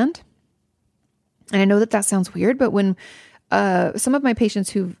understand. And I know that sounds weird, but when some of my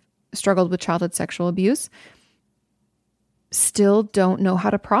patients who've struggled with childhood sexual abuse still don't know how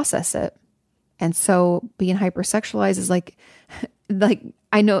to process it. And so being hypersexualized is like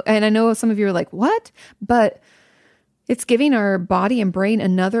I know some of you are like, what? But it's giving our body and brain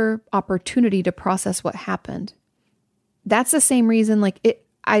another opportunity to process what happened. That's the same reason,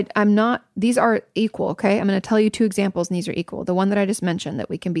 these are equal, okay? I'm going to tell you two examples and these are equal. The one that I just mentioned, that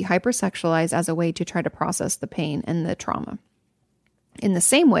we can be hypersexualized as a way to try to process the pain and the trauma. In the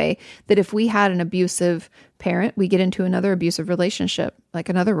same way that if we had an abusive parent, we get into another abusive relationship, like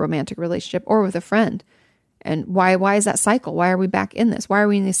another romantic relationship or with a friend. And why is that cycle? Why are we back in this? Why are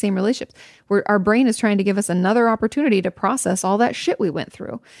we in the same relationships? Our brain is trying to give us another opportunity to process all that shit we went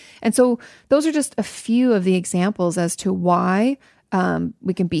through. And so those are just a few of the examples as to why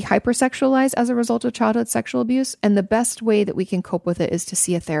we can be hypersexualized as a result of childhood sexual abuse. And the best way that we can cope with it is to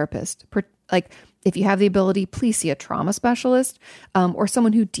see a therapist. If you have the ability, please see a trauma specialist or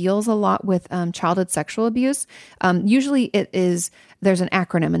someone who deals a lot with childhood sexual abuse. Usually there's an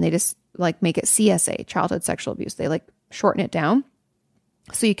acronym and they just make it CSA, childhood sexual abuse. They shorten it down.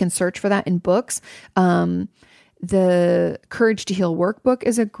 So you can search for that in books. The Courage to Heal workbook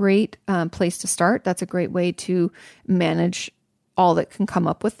is a great place to start. That's a great way to manage all that can come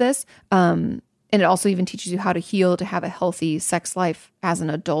up with this. And it also even teaches you how to heal, to have a healthy sex life as an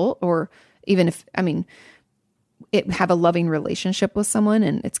adult, or even have a loving relationship with someone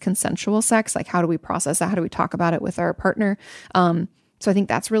and it's consensual sex. Like, how do we process that? How do we talk about it with our partner? So I think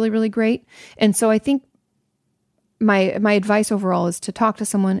that's really, really great. And so I think my advice overall is to talk to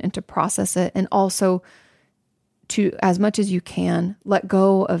someone and to process it, and also to, as much as you can, let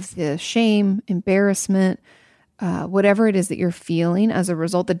go of the shame, embarrassment, whatever it is that you're feeling as a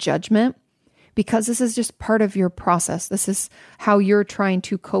result, the judgment, because this is just part of your process. This is how you're trying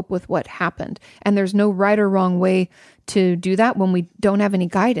to cope with what happened. And there's no right or wrong way to do that when we don't have any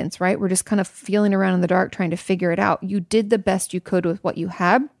guidance, right? We're just kind of feeling around in the dark, trying to figure it out. You did the best you could with what you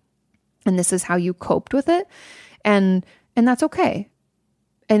had, and this is how you coped with it. And that's okay.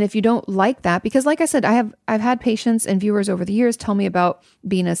 And if you don't like that, because like I said, I've had patients and viewers over the years tell me about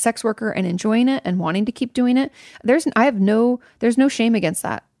being a sex worker and enjoying it and wanting to keep doing it. There's no shame against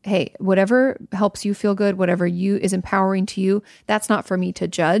that. Hey, whatever helps you feel good, whatever is empowering to you, that's not for me to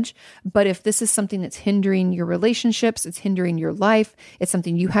judge. But if this is something that's hindering your relationships, it's hindering your life, it's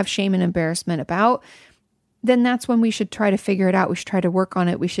something you have shame and embarrassment about, then that's when we should try to figure it out. We should try to work on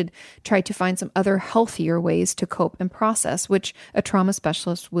it. We should try to find some other healthier ways to cope and process, which a trauma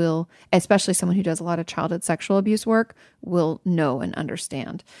specialist will, especially someone who does a lot of childhood sexual abuse work, will know and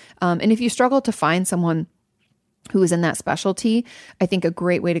understand. And if you struggle to find someone who is in that specialty, I think a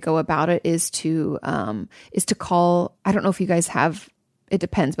great way to go about it is to call. I don't know if you guys have it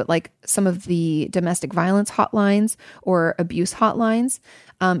depends, but like some of the domestic violence hotlines or abuse hotlines,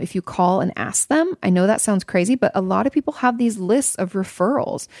 if you call and ask them, I know that sounds crazy, but a lot of people have these lists of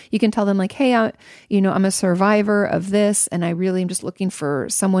referrals. You can tell them like, hey, I'm a survivor of this, and I really am just looking for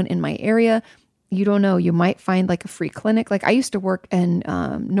someone in my area. You don't know, you might find like a free clinic. Like I used to work in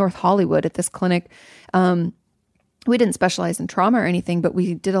North Hollywood at this clinic. We didn't specialize in trauma or anything, but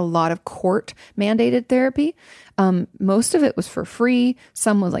we did a lot of court mandated therapy. Most of it was for free.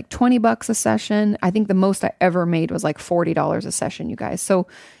 Some was like $20 a session. I think the most I ever made was like $40 a session, you guys. So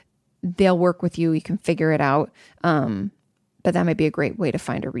they'll work with you. You can figure it out. But that might be a great way to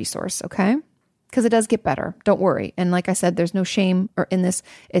find a resource. Okay. Because it does get better. Don't worry. And like I said, there's no shame or in this.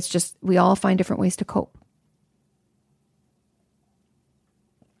 It's just, we all find different ways to cope.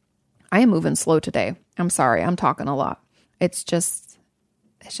 I am moving slow today. I'm sorry. I'm talking a lot. It's just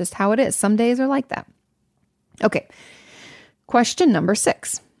how it is. Some days are like that. Okay. Question number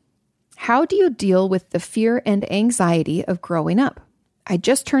 6. How do you deal with the fear and anxiety of growing up? I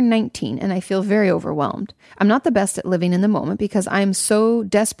just turned 19 and I feel very overwhelmed. I'm not the best at living in the moment because I'm so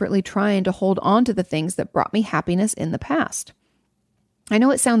desperately trying to hold on to the things that brought me happiness in the past. I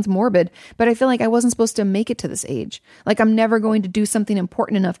know it sounds morbid, but I feel like I wasn't supposed to make it to this age. Like I'm never going to do something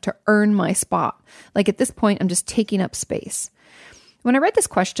important enough to earn my spot. Like at this point, I'm just taking up space. When I read this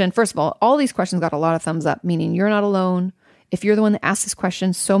question, first of all these questions got a lot of thumbs up, meaning you're not alone. If you're the one that asked this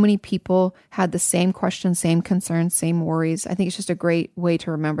question, so many people had the same questions, same concerns, same worries. I think it's just a great way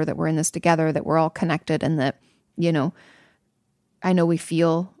to remember that we're in this together, that we're all connected, and that, I know we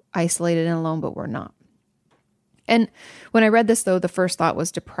feel isolated and alone, but we're not. And when I read this, though, the first thought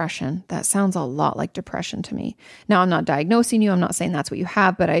was depression. That sounds a lot like depression to me. Now, I'm not diagnosing you. I'm not saying that's what you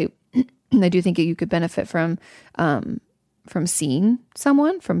have, but I do think that you could benefit from seeing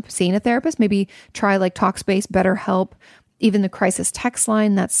someone, from seeing a therapist. Maybe try like Talkspace, BetterHelp, even the crisis text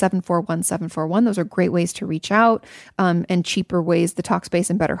line. That's 741-741. Those are great ways to reach out, and cheaper ways. The Talkspace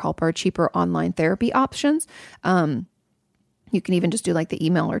and BetterHelp are cheaper online therapy options. You can even just do like the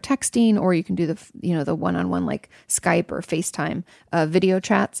email or texting, or you can do the one-on-one like Skype or FaceTime video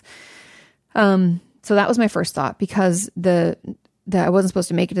chats. So that was my first thought, because that I wasn't supposed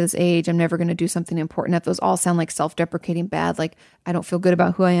to make it to this age. I'm never going to do something important. If those all sound like self-deprecating bad, like I don't feel good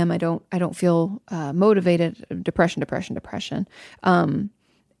about who I am. I don't feel motivated. Depression. And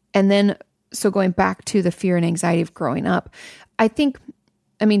then, so going back to the fear and anxiety of growing up,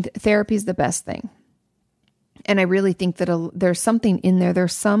 therapy is the best thing. And I really think that there's something in there.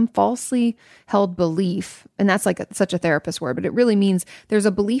 There's some falsely held belief, and that's like such a therapist word, but it really means there's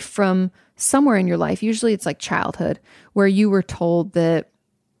a belief from somewhere in your life. Usually it's like childhood, where you were told that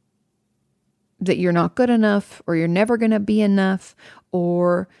you're not good enough, or you're never going to be enough,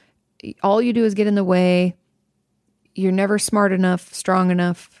 or all you do is get in the way. You're never smart enough, strong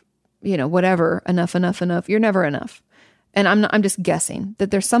enough, whatever, enough. You're never enough. And I'm just guessing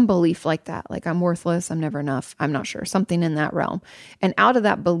that there's some belief like that, like I'm worthless, I'm never enough, I'm not sure, something in that realm. And out of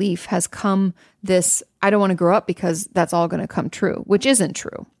that belief has come this, I don't want to grow up because that's all going to come true, which isn't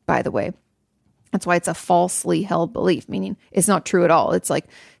true, by the way. That's why it's a falsely held belief, meaning it's not true at all. It's like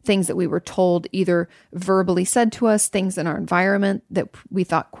things that we were told, either verbally said to us, things in our environment that we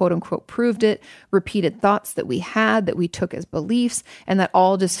thought, quote unquote, proved it, repeated thoughts that we had that we took as beliefs, and that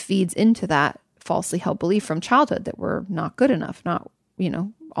all just feeds into that falsely held belief from childhood that we're not good enough, not,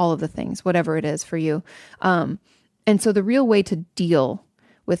 all of the things, whatever it is for you. And so the real way to deal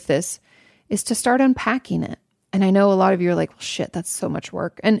with this is to start unpacking it. And I know a lot of you are like, well, shit, that's so much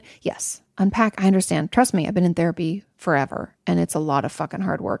work. And yes, unpack. I understand. Trust me, I've been in therapy forever, and it's a lot of fucking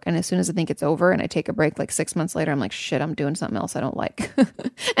hard work. And as soon as I think it's over and I take a break, like 6 months later, I'm like, shit, I'm doing something else I don't like.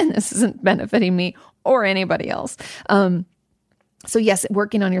 And this isn't benefiting me or anybody else. So yes,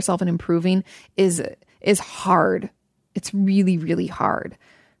 working on yourself and improving is hard. It's really, really hard,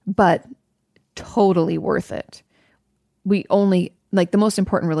 but totally worth it. We only, like, the most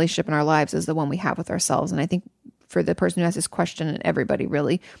important relationship in our lives is the one we have with ourselves. And I think for the person who has this question, and everybody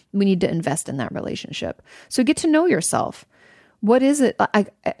really, we need to invest in that relationship. So get to know yourself. What is it?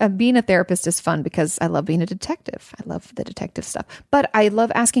 Being a therapist is fun because I love being a detective. I love the detective stuff, but I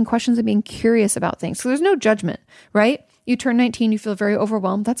love asking questions and being curious about things. So there's no judgment, right? You turn 19, you feel very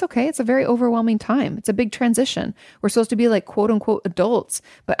overwhelmed. That's okay. It's a very overwhelming time. It's a big transition. We're supposed to be like, quote unquote, adults,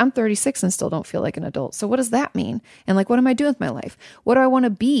 but I'm 36 and still don't feel like an adult. So what does that mean? And like, what am I doing with my life? What do I want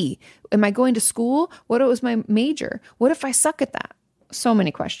to be? Am I going to school? What was my major? What if I suck at that? So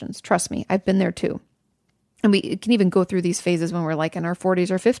many questions. Trust me. I've been there too. And we can even go through these phases when we're like in our 40s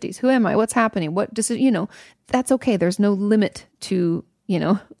or 50s. Who am I? What's happening? What does it, that's okay. There's no limit to,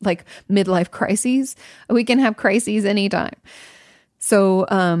 like midlife crises. We can have crises anytime. So,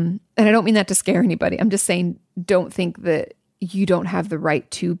 and I don't mean that to scare anybody. I'm just saying, don't think that you don't have the right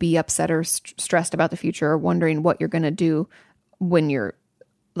to be upset or stressed about the future or wondering what you're going to do when you're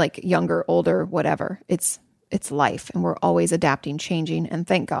like younger, older, whatever. It's life, and we're always adapting, changing, and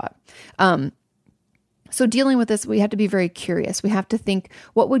thank God. So dealing with this, we have to be very curious. We have to think,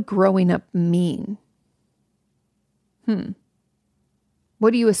 what would growing up mean?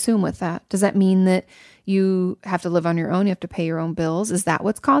 What do you assume with that? Does that mean that you have to live on your own? You have to pay your own bills? Is that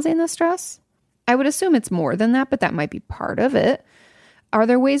what's causing the stress? I would assume it's more than that, but that might be part of it. Are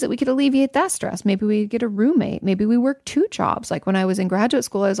there ways that we could alleviate that stress? Maybe we get a roommate. Maybe we work 2 jobs. Like when I was in graduate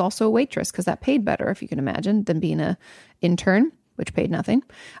school, I was also a waitress because that paid better, if you can imagine, than being an intern, which paid nothing.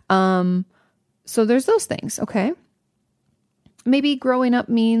 So there's those things. Okay. Maybe growing up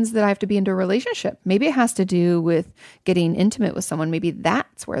means that I have to be into a relationship. Maybe it has to do with getting intimate with someone. Maybe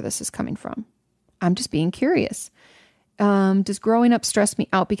that's where this is coming from. I'm just being curious. Does growing up stress me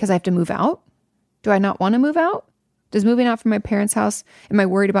out because I have to move out? Do I not want to move out? Does moving out from my parents' house, am I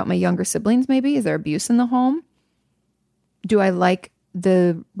worried about my younger siblings maybe? Is there abuse in the home? Do I like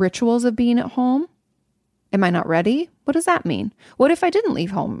the rituals of being at home? Am I not ready? What does that mean? What if I didn't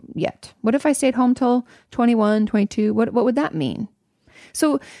leave home yet? What if I stayed home till 21, 22? What would that mean?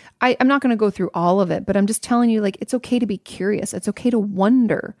 So I'm not going to go through all of it, but I'm just telling you, like, it's okay to be curious. It's okay to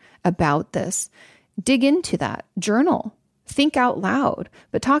wonder about this. Dig into that. Journal. Think out loud.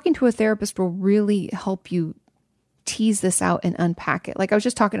 But talking to a therapist will really help you tease this out and unpack it. Like I was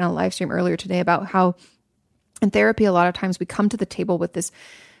just talking on a live stream earlier today about how in therapy, a lot of times we come to the table with this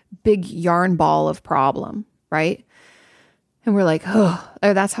big yarn ball of problem, right? And we're like, oh,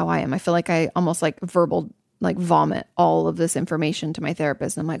 that's how I am. I feel like I almost like vomit all of this information to my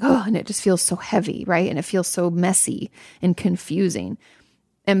therapist. And I'm like, oh, and it just feels so heavy, right? And it feels so messy and confusing.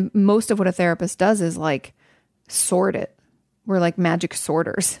 And most of what a therapist does is like sort it. We're like magic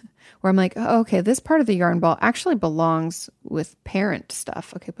sorters where I'm like, oh, okay, this part of the yarn ball actually belongs with parent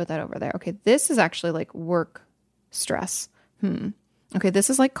stuff. Okay, put that over there. Okay, this is actually like work stress. Okay, this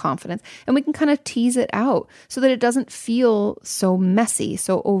is like confidence. And we can kind of tease it out so that it doesn't feel so messy,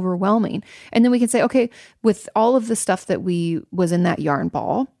 so overwhelming. And then we can say, okay, with all of the stuff that was in that yarn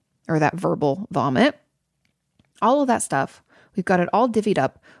ball or that verbal vomit, all of that stuff, we've got it all divvied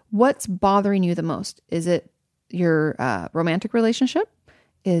up. What's bothering you the most? Is it your romantic relationship?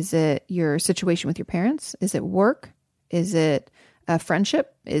 Is it your situation with your parents? Is it work? Is it a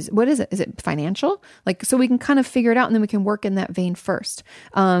friendship? What is it? Is it financial? Like, so we can kind of figure it out and then we can work in that vein first.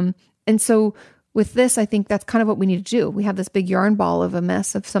 And so with this, I think that's kind of what we need to do. We have this big yarn ball of a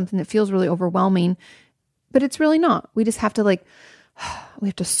mess of something that feels really overwhelming, but it's really not. We just have to we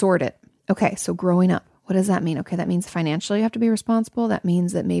have to sort it. Okay. So growing up, what does that mean? Okay. That means financially you have to be responsible. That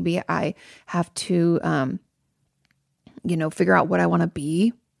means that maybe I have to, figure out what I want to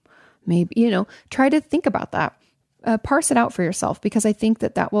be. Maybe, try to think about that. Parse it out for yourself, because I think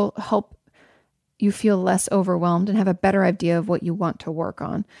that will help you feel less overwhelmed and have a better idea of what you want to work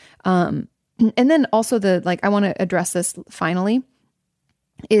on. And then also I want to address this finally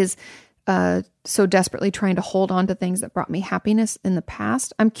is so desperately trying to hold on to things that brought me happiness in the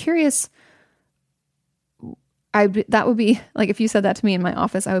past. I'm curious. That would be like, if you said that to me in my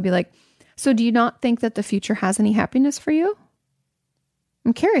office, I would be like, so do you not think that the future has any happiness for you?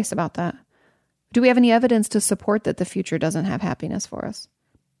 I'm curious about that. Do we have any evidence to support that the future doesn't have happiness for us?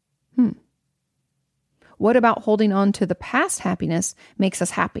 What about holding on to the past happiness makes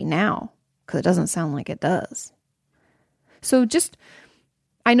us happy now? Because it doesn't sound like it does. So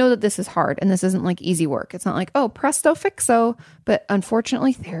I know that this is hard and this isn't like easy work. It's not like, oh, presto fixo. But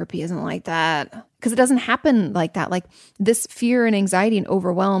unfortunately, therapy isn't like that, because it doesn't happen like that. Like this fear and anxiety and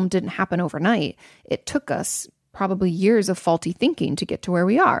overwhelm didn't happen overnight. It took us probably years of faulty thinking to get to where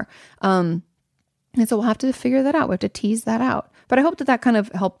we are. And so we'll have to figure that out. We have to tease that out. But I hope that kind of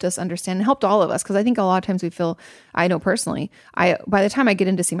helped us understand and helped all of us. Because I think a lot of times we feel, I know personally, by the time I get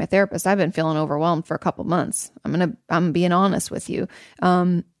in to see my therapist, I've been feeling overwhelmed for a couple months. I'm being honest with you.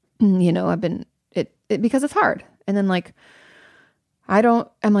 I've been, because it's hard. And then I'm like,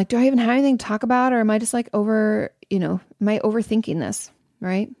 do I even have anything to talk about? Or am I just like am I overthinking this?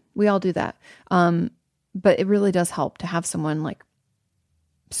 Right? We all do that. But it really does help to have someone like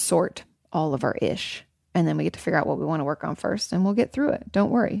sort all of our ish. And then we get to figure out what we want to work on first, and we'll get through it.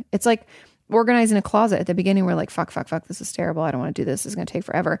 Don't worry. It's like organizing a closet. At the beginning, we're like, fuck, this is terrible. I don't want to do this. It's going to take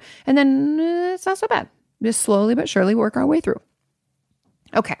forever. And then it's not so bad. Just slowly but surely work our way through.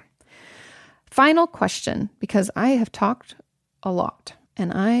 Okay. Final question, because I have talked a lot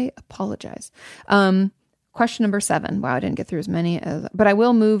and I apologize. Question number 7. Wow, I didn't get through as many but I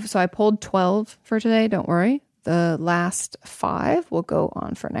will move. So I pulled 12 for today. Don't worry. The last 5 will go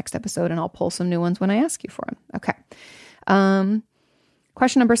on for next episode, and I'll pull some new ones when I ask you for them. Okay.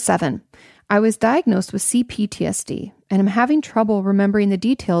 Question number 7. I was diagnosed with CPTSD and am having trouble remembering the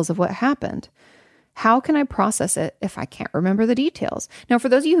details of what happened. How can I process it if I can't remember the details? Now, for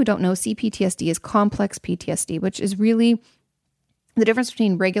those of you who don't know, CPTSD is complex PTSD, which is really the difference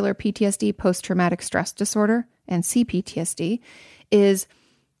between regular PTSD, post-traumatic stress disorder, and CPTSD is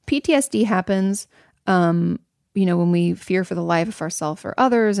PTSD happens, when we fear for the life of ourselves or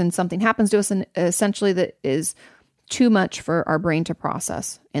others and something happens to us, and essentially that is too much for our brain to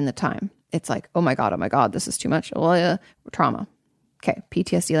process in the time. It's like, oh my God, this is too much. Trauma. Okay,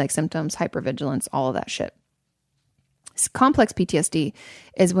 PTSD-like symptoms, hypervigilance, all of that shit. Complex PTSD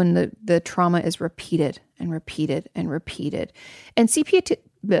is when the trauma is repeated and repeated and repeated. And CPTSD,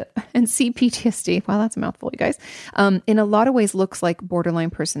 wow, that's a mouthful, you guys, in a lot of ways looks like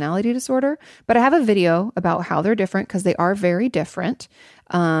borderline personality disorder. But I have a video about how they're different because they are very different.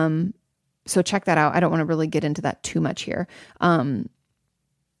 So check that out. I don't want to really get into that too much here.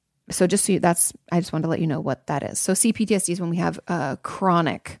 So just so I just wanted to let you know what that is. So CPTSD is when we have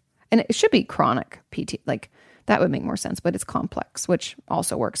chronic, and it should be chronic PT, like that would make more sense, but it's complex, which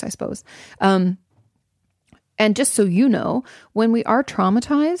also works, I suppose. And just so you know, when we are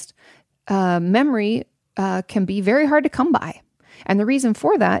traumatized, memory can be very hard to come by. And the reason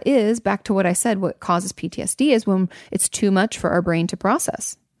for that is back to what I said, what causes PTSD is when it's too much for our brain to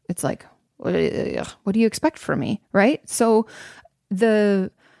process. It's like, what do you expect from me? Right? So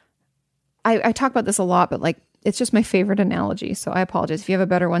I talk about this a lot, but like, it's just my favorite analogy. So I apologize. If you have a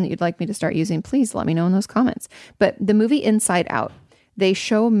better one that you'd like me to start using, please let me know in those comments. But the movie Inside Out, they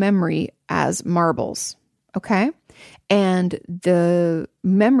show memory as marbles. Okay. And the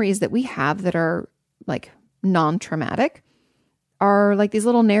memories that we have that are like non-traumatic are like these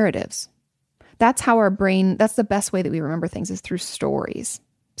little narratives. That's how our brain, that's the best way that we remember things, is through stories.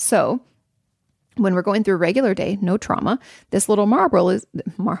 So when we're going through a regular day, no trauma, this little marble is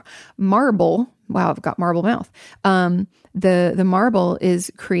marble. Wow, I've got marble mouth. The marble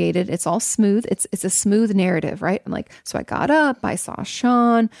is created. It's all smooth. It's a smooth narrative, right? I'm like, so I got up, I saw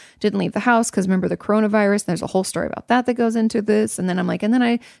Sean, didn't leave the house because remember the coronavirus. There's a whole story about that goes into this. And then I'm like, and then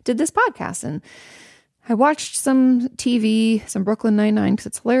I did this podcast and I watched some TV, some Brooklyn Nine-Nine because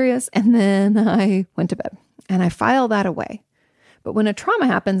it's hilarious. And then I went to bed and I file that away. But when a trauma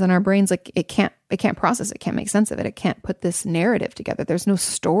happens and our brain's like, it can't process it, can't make sense of it. It can't put this narrative together. There's no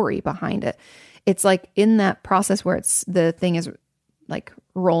story behind it. It's like in that process where the thing is like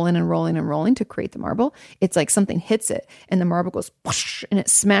rolling and rolling and rolling to create the marble. It's like something hits it and the marble goes whoosh, and it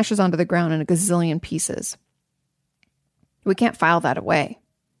smashes onto the ground in a gazillion pieces. We can't file that away.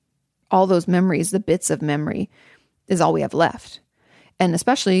 All those memories, the bits of memory is all we have left. And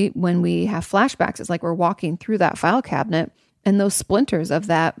especially when we have flashbacks, it's like we're walking through that file cabinet and those splinters of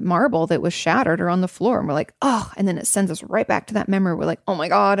that marble that was shattered are on the floor. And we're like, oh, and then it sends us right back to that memory. We're like, oh my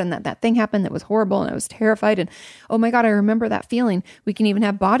God. And that thing happened that was horrible. And I was terrified. And oh my God, I remember that feeling. We can even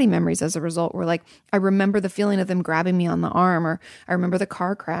have body memories as a result. We're like, I remember the feeling of them grabbing me on the arm, or I remember the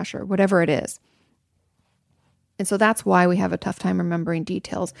car crash, or whatever it is. And so that's why we have a tough time remembering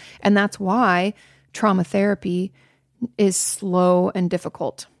details. And that's why trauma therapy is slow and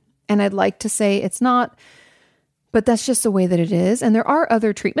difficult. And I'd like to say it's not, but that's just the way that it is. And there are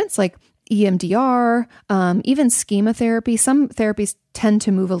other treatments like EMDR, even schema therapy. Some therapies tend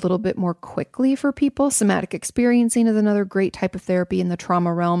to move a little bit more quickly for people. Somatic experiencing is another great type of therapy in the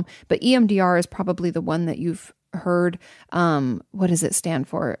trauma realm. But EMDR is probably the one that you've heard. What does it stand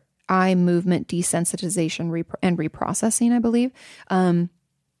for? Eye movement desensitization and reprocessing, I believe. And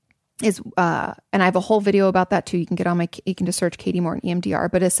I have a whole video about that too. You can you can just search Katie Morton EMDR,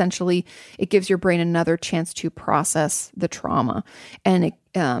 but essentially it gives your brain another chance to process the trauma. And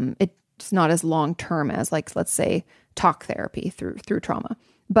it's not as long-term as, like, let's say talk therapy through trauma.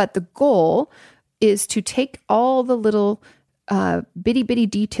 But the goal is to take all the little bitty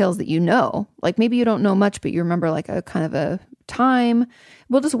details that you know, like maybe you don't know much, but you remember like a kind of a time.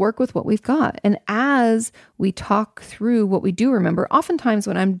 We'll just work with what we've got. And as we talk through what we do remember, oftentimes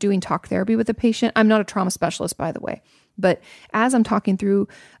when I'm doing talk therapy with a patient, I'm not a trauma specialist, by the way, but as I'm talking through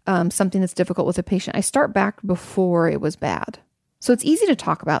something that's difficult with a patient, I start back before it was bad. So it's easy to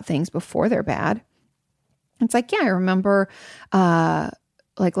talk about things before they're bad. It's like, yeah, I remember,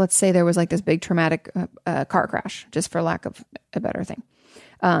 like, let's say there was like this big traumatic car crash, just for lack of a better thing.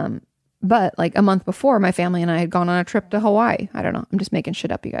 But like a month before, my family and I had gone on a trip to Hawaii. I don't know. I'm just making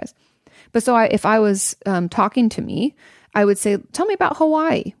shit up, you guys. But so if I was talking to me, I would say, tell me about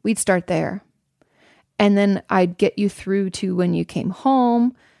Hawaii. We'd start there. And then I'd get you through to when you came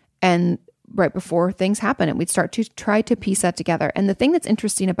home. And right before things happen, and we'd start to try to piece that together. And the thing that's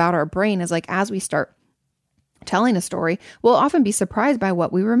interesting about our brain is like, as we start telling a story, we'll often be surprised by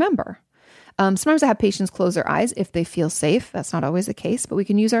what we remember. Sometimes I have patients close their eyes if they feel safe. That's not always the case, but we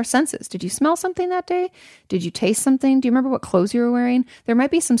can use our senses. Did you smell something that day? Did you taste something? Do you remember what clothes you were wearing? There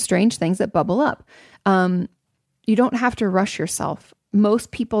might be some strange things that bubble up. You don't have to rush yourself.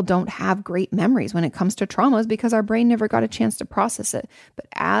 Most people don't have great memories when it comes to traumas because our brain never got a chance to process it. But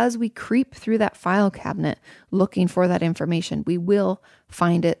as we creep through that file cabinet looking for that information, we will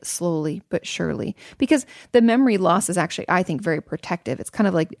find it slowly but surely. Because the memory loss is actually, I think, very protective. It's kind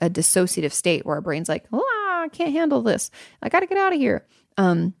of like a dissociative state where our brain's like, I can't handle this. I got to get out of here.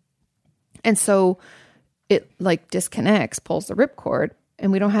 And so it like disconnects, pulls the ripcord,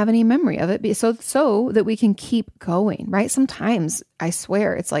 and we don't have any memory of it, so that we can keep going, right? Sometimes, I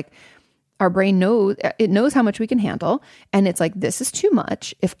swear, it's like our brain knows how much we can handle, and it's like, this is too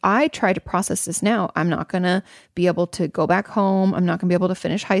much. If I try to process this now, I'm not going to be able to go back home. I'm not going to be able to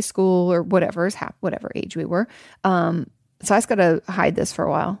finish high school or whatever age we were. So I just got to hide this for a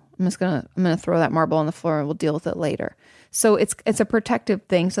while. I'm going to throw that marble on the floor and we'll deal with it later. So it's a protective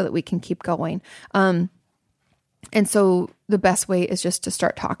thing so that we can keep going. And so the best way is just to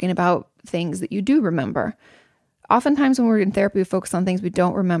start talking about things that you do remember. Oftentimes when we're in therapy, we focus on things we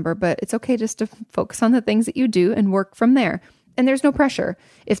don't remember, but it's okay just to focus on the things that you do and work from there. And there's no pressure.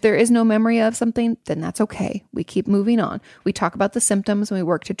 If there is no memory of something, then that's okay. We keep moving on. We talk about the symptoms and we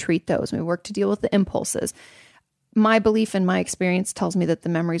work to treat those. And we work to deal with the impulses. My belief and my experience tells me that the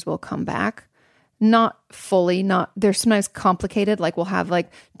memories will come back. Not fully, they're sometimes complicated. Like we'll have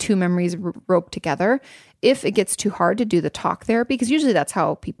like two memories roped together. If it gets too hard to do the talk therapy, because usually that's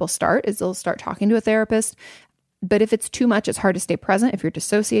how people start, is they'll start talking to a therapist. But if it's too much, it's hard to stay present. If you're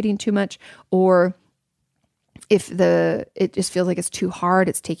dissociating too much, or if it just feels like it's too hard,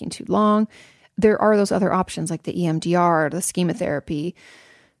 it's taking too long, there are those other options like the EMDR, the schema therapy.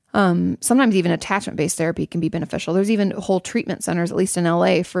 Sometimes even attachment-based therapy can be beneficial. There's even whole treatment centers, at least in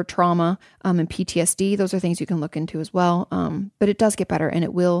LA, for trauma and PTSD. Those are things you can look into as well. But it does get better, and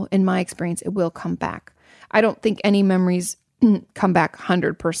it will, in my experience, it will come back. I don't think any memories come back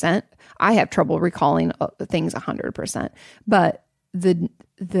 100%. I have trouble recalling things 100%, but the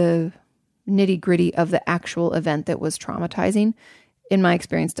nitty-gritty of the actual event that was traumatizing, in my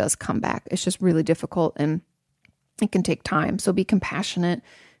experience, does come back. It's just really difficult, and it can take time. So be compassionate,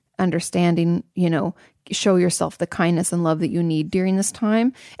 understanding, show yourself the kindness and love that you need during this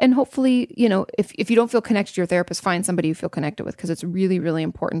time. And hopefully, if you don't feel connected to your therapist, find somebody you feel connected with, because it's really, really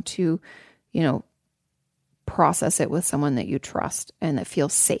important to, process it with someone that you trust and that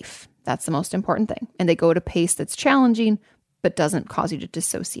feels safe. That's the most important thing. And they go at a pace that's challenging, but doesn't cause you to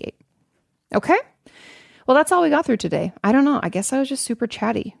dissociate. Okay? Well, that's all we got through today. I don't know. I guess I was just super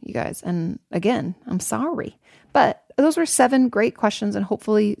chatty, you guys. And again, I'm sorry. But those were 7 great questions and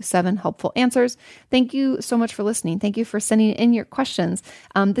hopefully 7 helpful answers. Thank you so much for listening. Thank you for sending in your questions.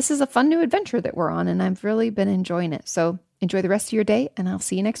 This is a fun new adventure that we're on, and I've really been enjoying it. So enjoy the rest of your day, and I'll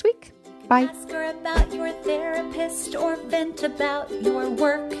see you next week. Bye. Ask her about your therapist or vent about your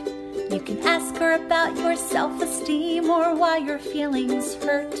work. You can ask her about your self-esteem or why your feelings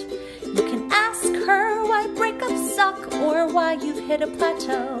hurt. You can ask her why breakups suck or why you've hit a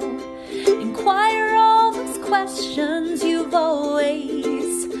plateau. Inquire all those questions you've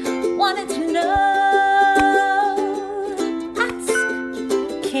always wanted to know.